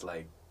 and it's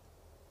like,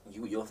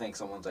 you'll think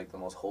someone's like the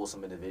most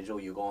wholesome individual.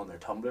 You go on their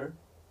Tumblr,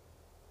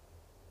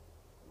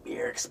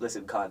 mere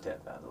explicit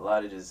content, man. A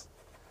lot of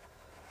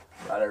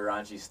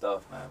raunchy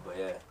stuff, man. But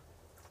yeah,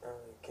 I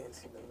can't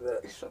see none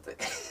of that. shut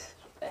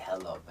the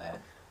hell up, man.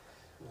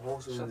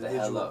 Most of Shut the the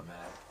hell up, man.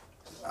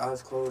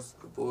 Eyes closed,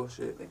 the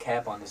bullshit. The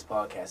cap on this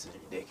podcast is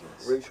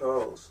ridiculous. Ray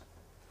Charles.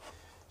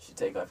 You should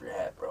take off your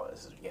hat, bro.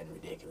 This is getting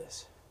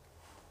ridiculous.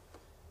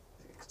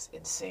 It's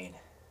insane.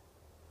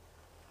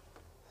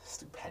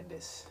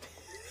 Stupendous.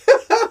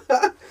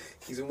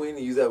 He's been waiting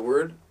to use that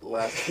word the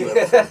last few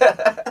episodes.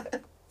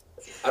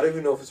 I don't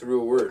even know if it's a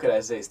real word. Could I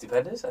say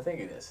stupendous? I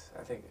think it is.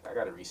 I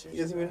gotta research. He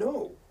doesn't it. even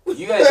know.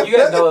 You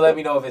guys know. Let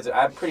me know if it's.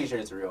 I'm pretty sure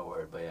it's a real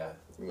word, but yeah.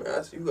 I'm gonna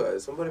ask you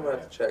guys. Somebody might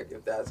have to check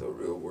if that's a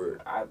real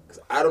word. I 'Cause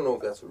I don't know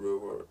if that's a real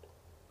word.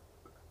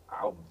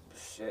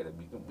 shit.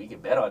 We can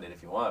bet on it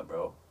if you want,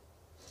 bro.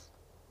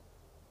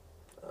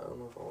 I don't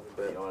know if I want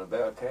to You bet. don't want to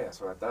bet? Okay, that's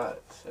what I thought.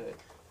 Shit.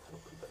 I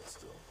don't want to bet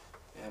still.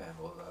 Yeah.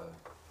 Well.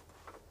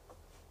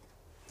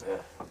 Yeah.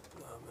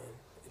 Nah, man.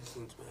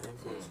 Influence, man.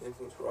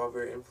 Influence. We're all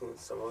very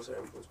influenced. Some of us are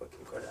influenced by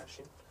Kim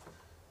Kardashian.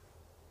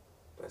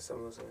 By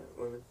some of us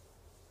are women.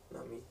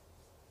 Not me.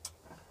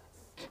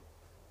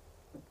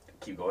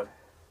 Keep going.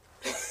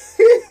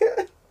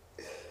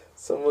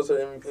 Some of us are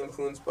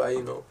influenced by,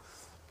 you know,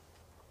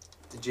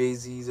 the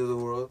Jay-Z's of the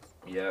world.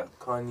 Yeah.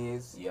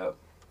 Kanye's. Yep.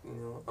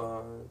 You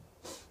know,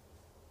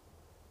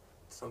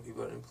 some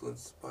people are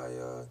influenced by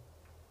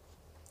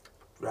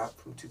rap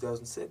from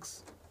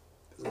 2006.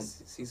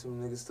 Because I see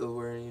some niggas still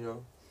wearing, you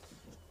know,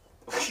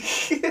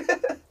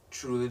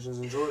 True Religions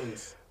and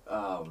Jordans.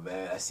 Oh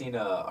man, I seen a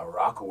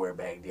Rockaware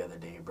bag the other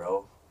day,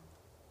 bro.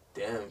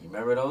 Damn. You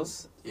remember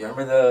those? Yeah. You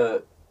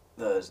remember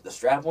the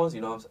strap ones?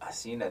 You know, I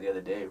seen that the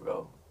other day,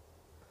 bro.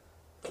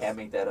 Can't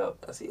make that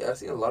up. I've seen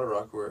a lot of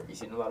Rockaware. You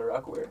seen a lot of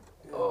Rockaware?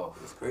 Yeah, Oh.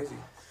 it's crazy.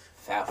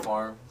 Fat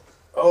Farm,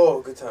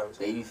 Oh, good times.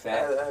 Baby I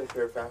Fat. had a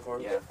pair of Fat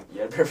Farms. Yeah,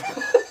 yeah. Perfect.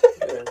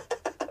 Yeah.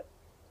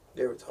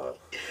 They were tough.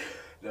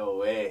 No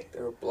way. They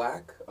were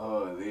black,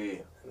 Oh,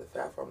 man. and the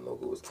Fat Farm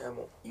logo was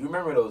camel. You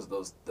remember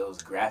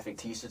those graphic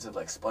T-shirts of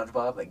like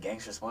SpongeBob, like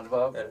gangster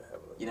SpongeBob? I didn't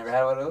have one. You never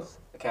had one of those?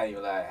 I can't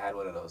even lie. I had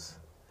one of those.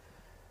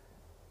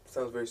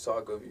 Sounds very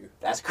Saga of you.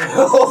 That's crazy.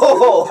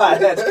 Oh,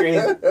 that's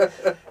crazy.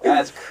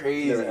 That's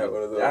crazy. Never had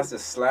one of those. That's the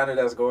slander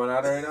that's going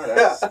on right now.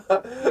 That's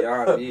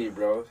beyond me,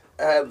 bro.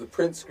 I have the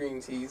print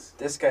screen tees.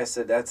 This guy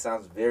said that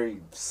sounds very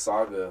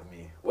Saga of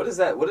me. What is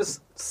that? What does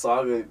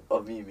Saga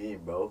of me mean,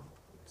 bro?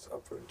 It's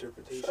up for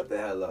interpretation. Shut the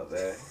hell up,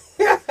 man.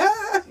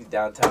 These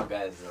downtown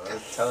guys, bro. I'm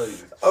telling you.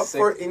 Up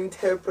for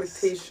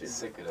interpretation.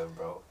 Sick of them,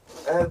 bro.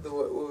 I had the,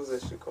 what was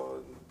that shit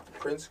called?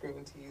 Print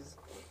screen tees.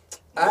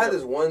 I had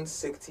this one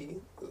sick tee,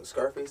 the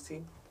Scarface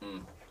tee.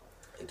 Mm.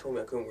 They told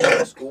me I couldn't wear it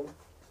to school.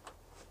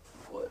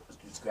 What?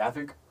 Just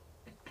graphic?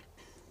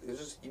 It was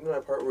just, you know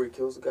that part where he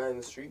kills the guy in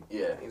the street?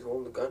 Yeah. He's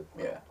holding the gun?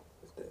 Yeah.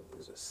 It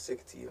was a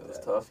sick tee of It was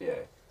that. tough,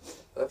 yeah.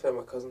 I left it at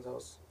my cousin's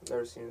house.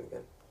 Never seen it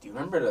again. Do you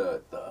remember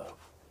the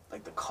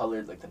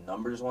colored, like the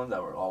numbers ones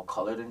that were all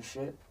colored and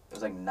shit? It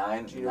was like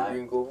nine.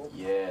 Green Global?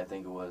 Yeah, I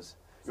think it was.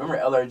 You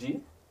remember LRG?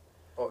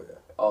 Oh, yeah.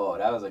 Oh,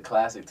 that was a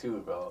classic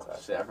too, bro.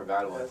 Classic. Shit, I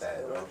forgot about That's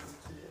that, bro.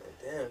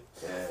 Damn.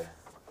 Yeah.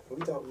 We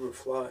thought we were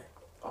fly.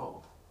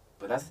 Oh,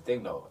 but that's the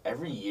thing though.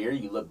 Every year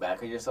you look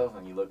back at yourself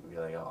and you're like,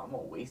 oh,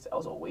 I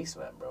was a waste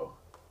man, bro.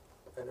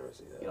 I never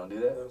see that. You don't do I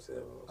that? never see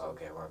that about myself.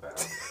 Okay, my bad.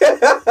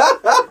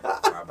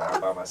 My bad.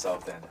 I'm by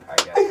myself then. I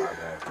guess my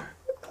bad.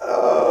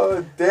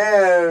 Oh,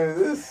 damn.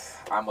 This.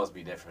 I must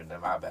be different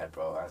than my bad,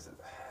 bro. I was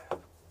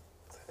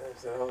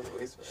a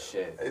waste man.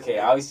 Shit. I Okay,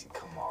 obviously,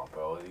 come on,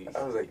 bro.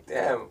 I was like,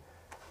 damn.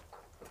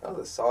 I was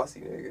a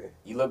saucy nigga.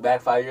 You look back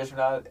 5 years from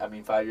now. I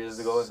mean, 5 years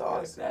ago.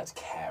 Saucy. That's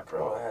cap,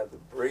 Bro, bro. I had the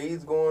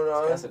braids going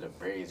on. That's the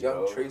braids,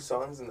 Young bro. Trey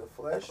Songz in the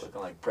flesh.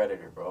 Looking like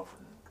Predator, bro.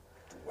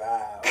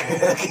 Wow.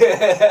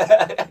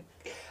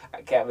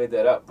 I can't make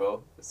that up,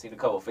 bro. I've seen a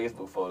couple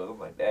Facebook photos. I'm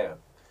like, damn.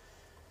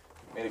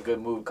 Made a good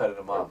move cutting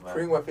them off, man.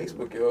 Bring my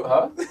Facebook, yo.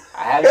 Huh?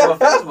 I have you on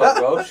Facebook,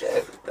 bro.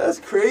 Shit. That's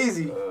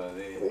crazy. Man.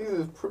 Niggas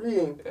is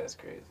preying. That's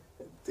crazy.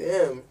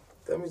 Damn.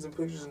 That means the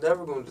pictures are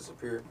never going to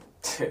disappear.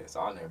 It's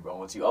on there, bro.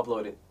 Once you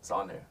upload it, it's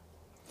on there.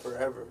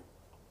 Forever.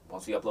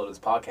 Once we upload this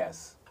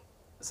podcast,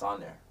 it's on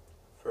there.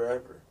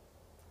 Forever.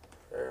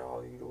 For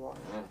all you to watch.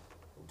 Mm.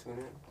 And tune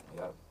in.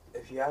 Yep.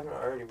 If you haven't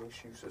already, make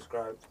sure you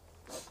subscribe.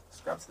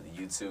 Subscribe to the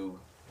YouTube.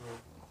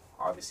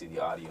 Obviously, the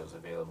audio is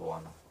available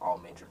on all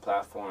major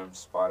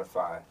platforms: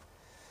 Spotify,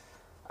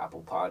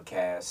 Apple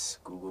Podcasts,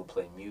 Google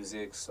Play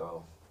Music.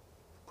 So,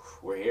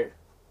 we're here.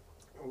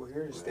 We're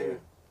here to We're stay.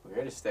 here. We're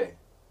here to stay.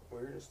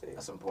 We're here to stay.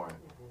 That's important.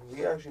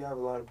 We actually have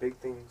a lot of big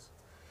things.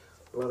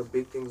 A lot of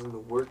big things in the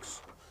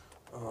works.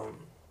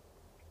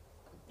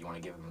 You want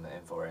to give them the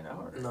info right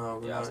now? Or? No,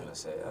 we're Yeah, I was not. gonna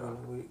say. We're gonna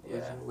wait. yeah.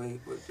 We're gonna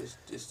wait. But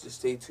just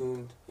stay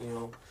tuned. You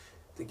know,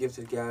 the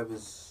Gifted Gab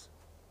is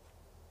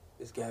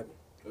gabbing.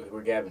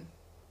 We're gabbing,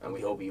 and we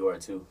hope you are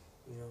too.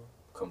 You know.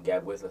 Come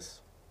gab with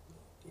us.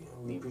 You know,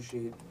 we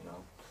appreciate it. You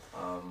know,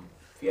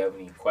 if you have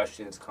any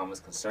questions,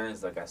 comments,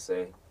 concerns, like I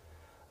say,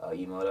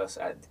 email us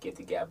at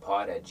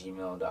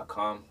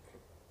giftedgabpod@gmail.com.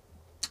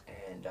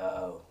 And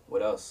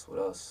what else?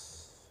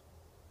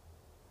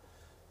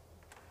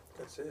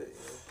 That's it. You know.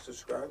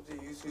 Subscribe to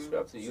YouTube.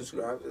 Subscribe to YouTube.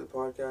 Subscribe to the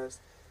podcast.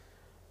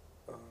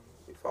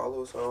 You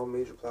follow us on all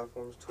major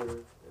platforms: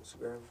 Twitter,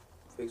 Instagram,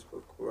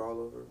 Facebook. We're all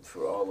over.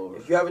 We're all over.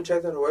 If you haven't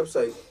checked out our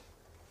website,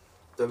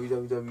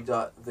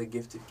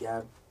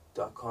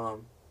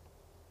 www.thegiftedgab.com,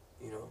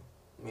 you know,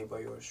 made by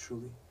yours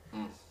truly.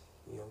 Mm.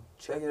 You know,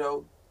 check it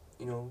out.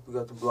 You know, we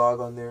got the blog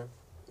on there.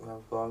 We'll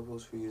have blog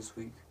posts for you this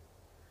week.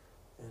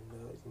 And,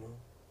 you know.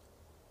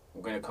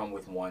 We're going to come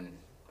with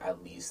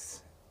at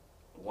least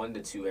 1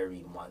 to 2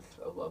 every month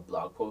of a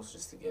blog post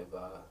just to give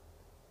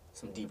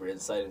some deeper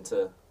insight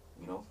into,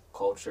 you know,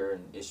 culture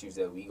and issues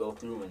that we go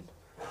through. And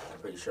I'm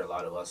pretty sure a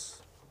lot of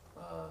us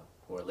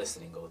who are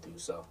listening go through.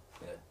 So,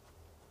 yeah.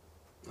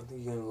 I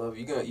think you're gonna love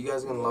it. You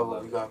guys are gonna love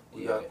what we got.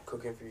 We Yeah. got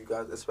cooking for you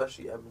guys,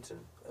 especially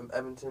Edmonton.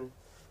 Edmonton.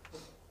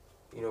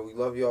 You know, we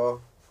love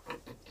y'all. You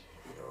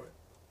know,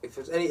 if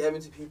there's any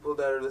Edmonton people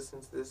that are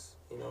listening to this,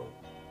 you know,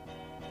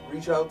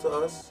 reach out to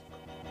us.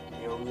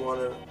 You know, we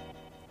wanna,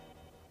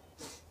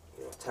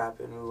 you know, tap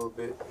in a little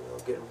bit. You know,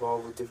 get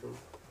involved with different.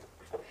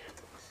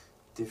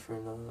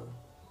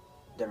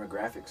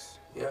 Demographics.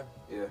 Yeah.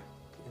 Yeah.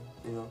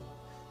 You know,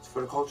 it's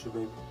for the culture,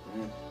 baby.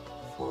 Mm.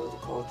 For the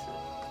culture.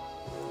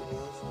 You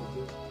know, it's all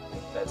good. I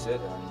think that's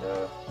it. And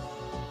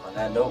on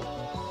that note,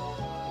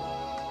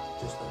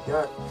 Just like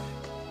that.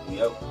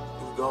 we out.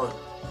 We're going.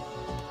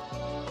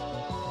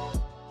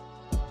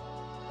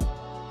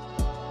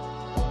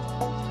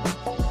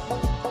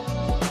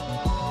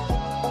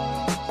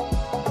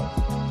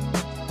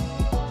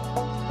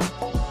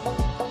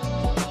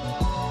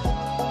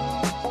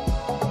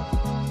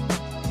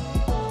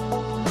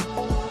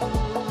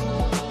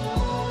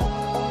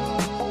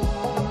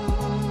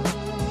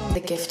 The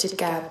Gifted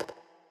Gab.